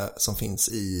godaste som finns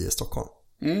i Stockholm.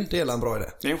 Det är en bra idé.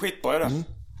 Det är en skitbra idé.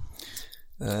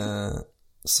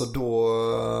 Så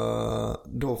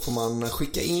då får man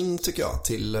skicka in, tycker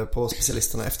jag, på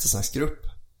specialisterna eftersnacksgrupp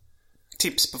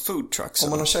tips på food trucks. Om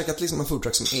man har käkat liksom en food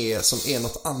truck som är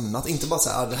något annat. Inte bara så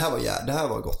här, det här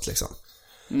var gott liksom.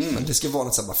 Men det ska vara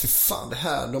något så här, bara, för fan, det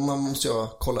här, man måste jag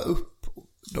kolla upp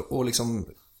och liksom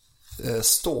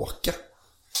ståka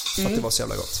för att det var så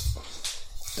jävla gott.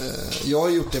 Jag har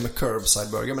gjort det med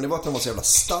Curbside Burger, men det var att den var så jävla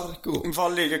stark och... Var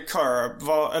ligger Curb?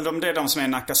 Eller om det är de som är i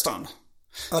Nackastrand?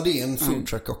 Ja, det är en food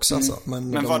truck också alltså.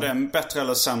 Men var den bättre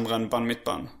eller sämre än Bun Mitt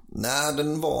Bun? Nej,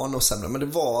 den var nog sämre. Men det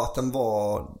var att den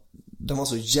var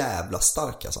så jävla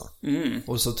stark alltså.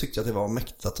 Och så tyckte jag att det var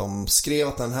mäktigt att de skrev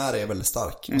att den här är väldigt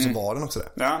stark. Och så var den också det.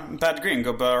 Ja, Bad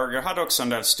Gringo Burger hade också en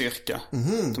del styrka.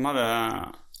 De hade...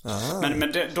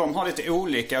 Men de har lite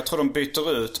olika. Jag tror de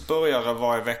byter ut burgare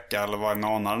varje vecka eller varje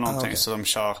månad eller någonting. Så de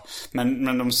kör.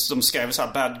 Men de skrev så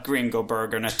här: Bad Gringo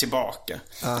Burgern är tillbaka.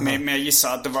 Men jag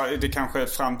gissar att det kanske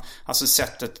alltså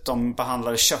sättet de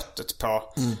behandlade köttet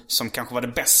på som kanske var det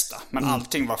bästa. Men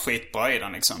allting var skitbra i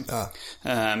den liksom.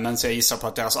 Men så jag gissar på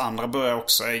att deras andra burgare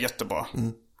också är jättebra.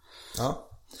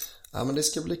 Ja, men det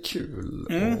ska bli kul.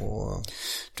 Och...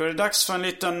 Då är det dags för en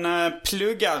liten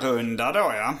pluggarrunda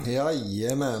då, ja.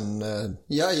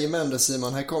 Jajamän det,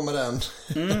 Simon. Här kommer den.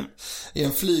 I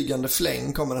en flygande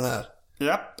fläng kommer den här.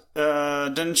 Japp.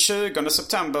 Den 20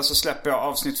 september så släpper jag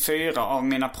avsnitt 4 av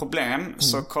Mina problem.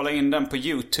 Så kolla in den på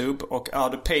YouTube. Och är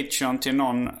du Patreon till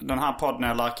den här podden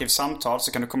eller Arkivsamtal,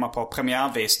 så kan du komma på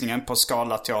premiärvisningen på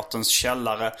Scalateaterns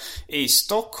källare i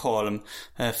Stockholm.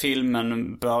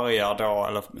 Filmen börjar då,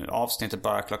 eller avsnittet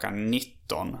börjar klockan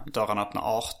 19. Dörren öppnar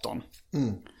 18.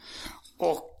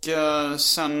 Och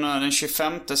sen den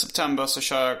 25 september så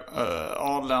kör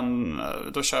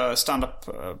då kör jag stand-up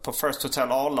på First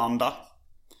Hotel Arlanda.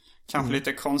 Kanske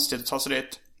lite konstigt att ta sig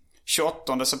dit.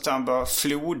 28 september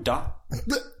Floda.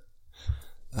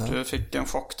 Du fick en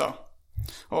chock där.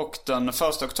 Och den 1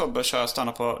 oktober kör jag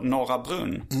stand-up på Norra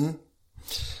Brunn.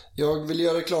 Jag vill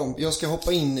göra reklam. Jag ska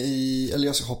hoppa in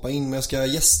men jag ska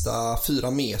gästa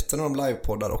 4 meter när de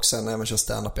livepoddar och sen även köra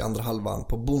stand-up i andra halvan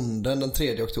på Bonden den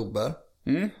 3 oktober.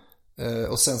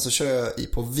 Och sen så kör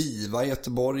jag på Viva i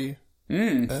Göteborg.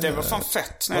 Det var fan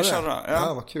fett när jag körde.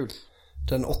 Ja, vad kul.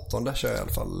 Den 8:e kör jag i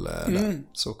alla fall där.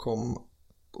 Så kom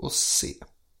och se.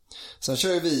 Sen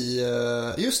kör vi,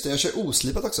 just det, jag kör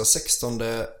oslipat också 16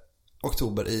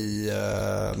 oktober i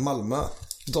Malmö.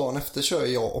 Dagen efter kör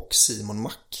jag och Simon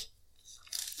Mack.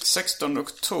 16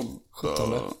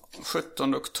 oktober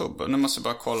 17 oktober. Nu måste jag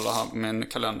bara kolla här på min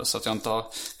kalender så att jag inte har...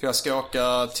 För jag ska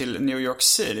åka till New York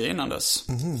City innan dess.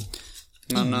 Men,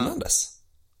 innan dess?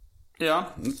 Ja,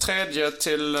 3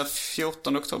 till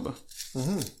 14 oktober.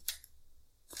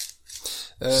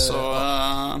 Så...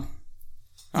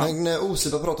 Men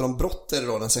oslipat pratar om brott är det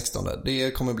då den 16.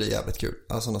 Det kommer bli jävligt kul.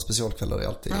 Alltså sådana specialkvällar är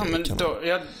alltid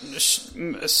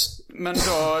men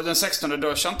då den 16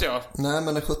 då kör inte jag. Nej,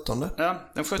 men den 17.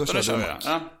 Ja, den 17 kör jag.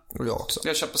 Ja. Och jag också.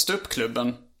 Jag kör på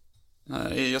Stupklubben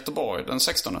i Göteborg den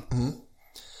 16.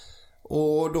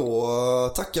 Och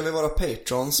då tackar vi våra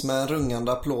patrons med en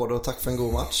rungande applåd och tack för en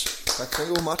god match. Tack för en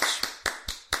god match.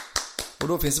 Och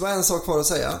då finns det bara en sak kvar att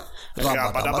säga.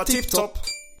 Rabba tipptopp.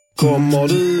 Kommer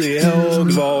du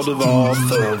ihåg var du var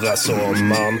förra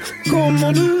sommaren?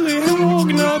 Kommer du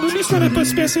ihåg när du lyssnade på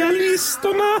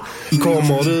specialisterna?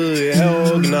 Kommer du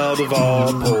ihåg när du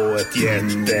var på ett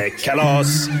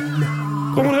jättekalas?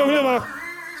 Kommer du ihåg det, va?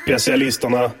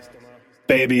 Specialisterna,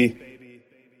 baby.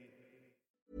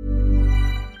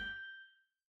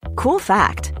 Cool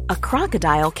fact, a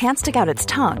crocodile can't stick out its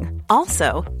tongue.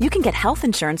 Also, you can get health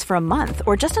insurance for a month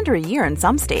or just under a year in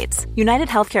some states. United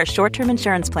Healthcare short-term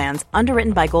insurance plans,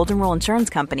 underwritten by Golden Rule Insurance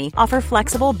Company, offer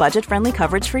flexible, budget-friendly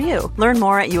coverage for you. Learn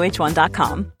more at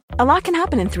uh1.com. A lot can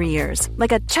happen in 3 years,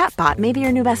 like a chatbot may be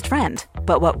your new best friend.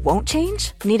 But what won't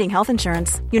change? Needing health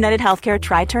insurance. United Healthcare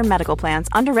Tri-Term Medical Plans,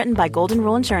 underwritten by Golden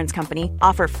Rule Insurance Company,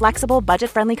 offer flexible,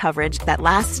 budget-friendly coverage that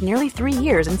lasts nearly 3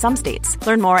 years in some states.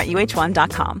 Learn more at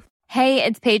uh1.com. Hey,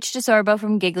 it's Paige DeSorbo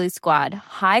from Giggly Squad.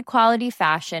 High quality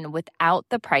fashion without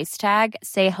the price tag.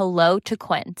 Say hello to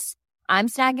Quince. I'm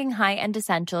snagging high-end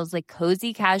essentials like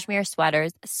cozy cashmere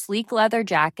sweaters, sleek leather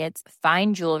jackets,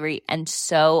 fine jewelry, and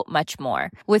so much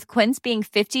more. With Quince being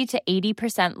 50 to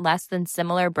 80% less than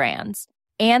similar brands.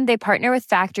 And they partner with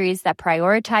factories that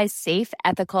prioritize safe,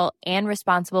 ethical, and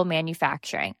responsible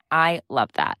manufacturing. I love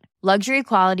that. Luxury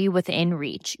quality within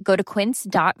reach. Go to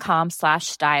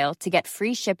quince.com/style to get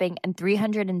free shipping and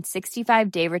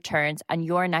 365-day returns on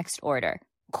your next order.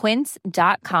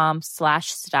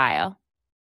 Quince.com/style.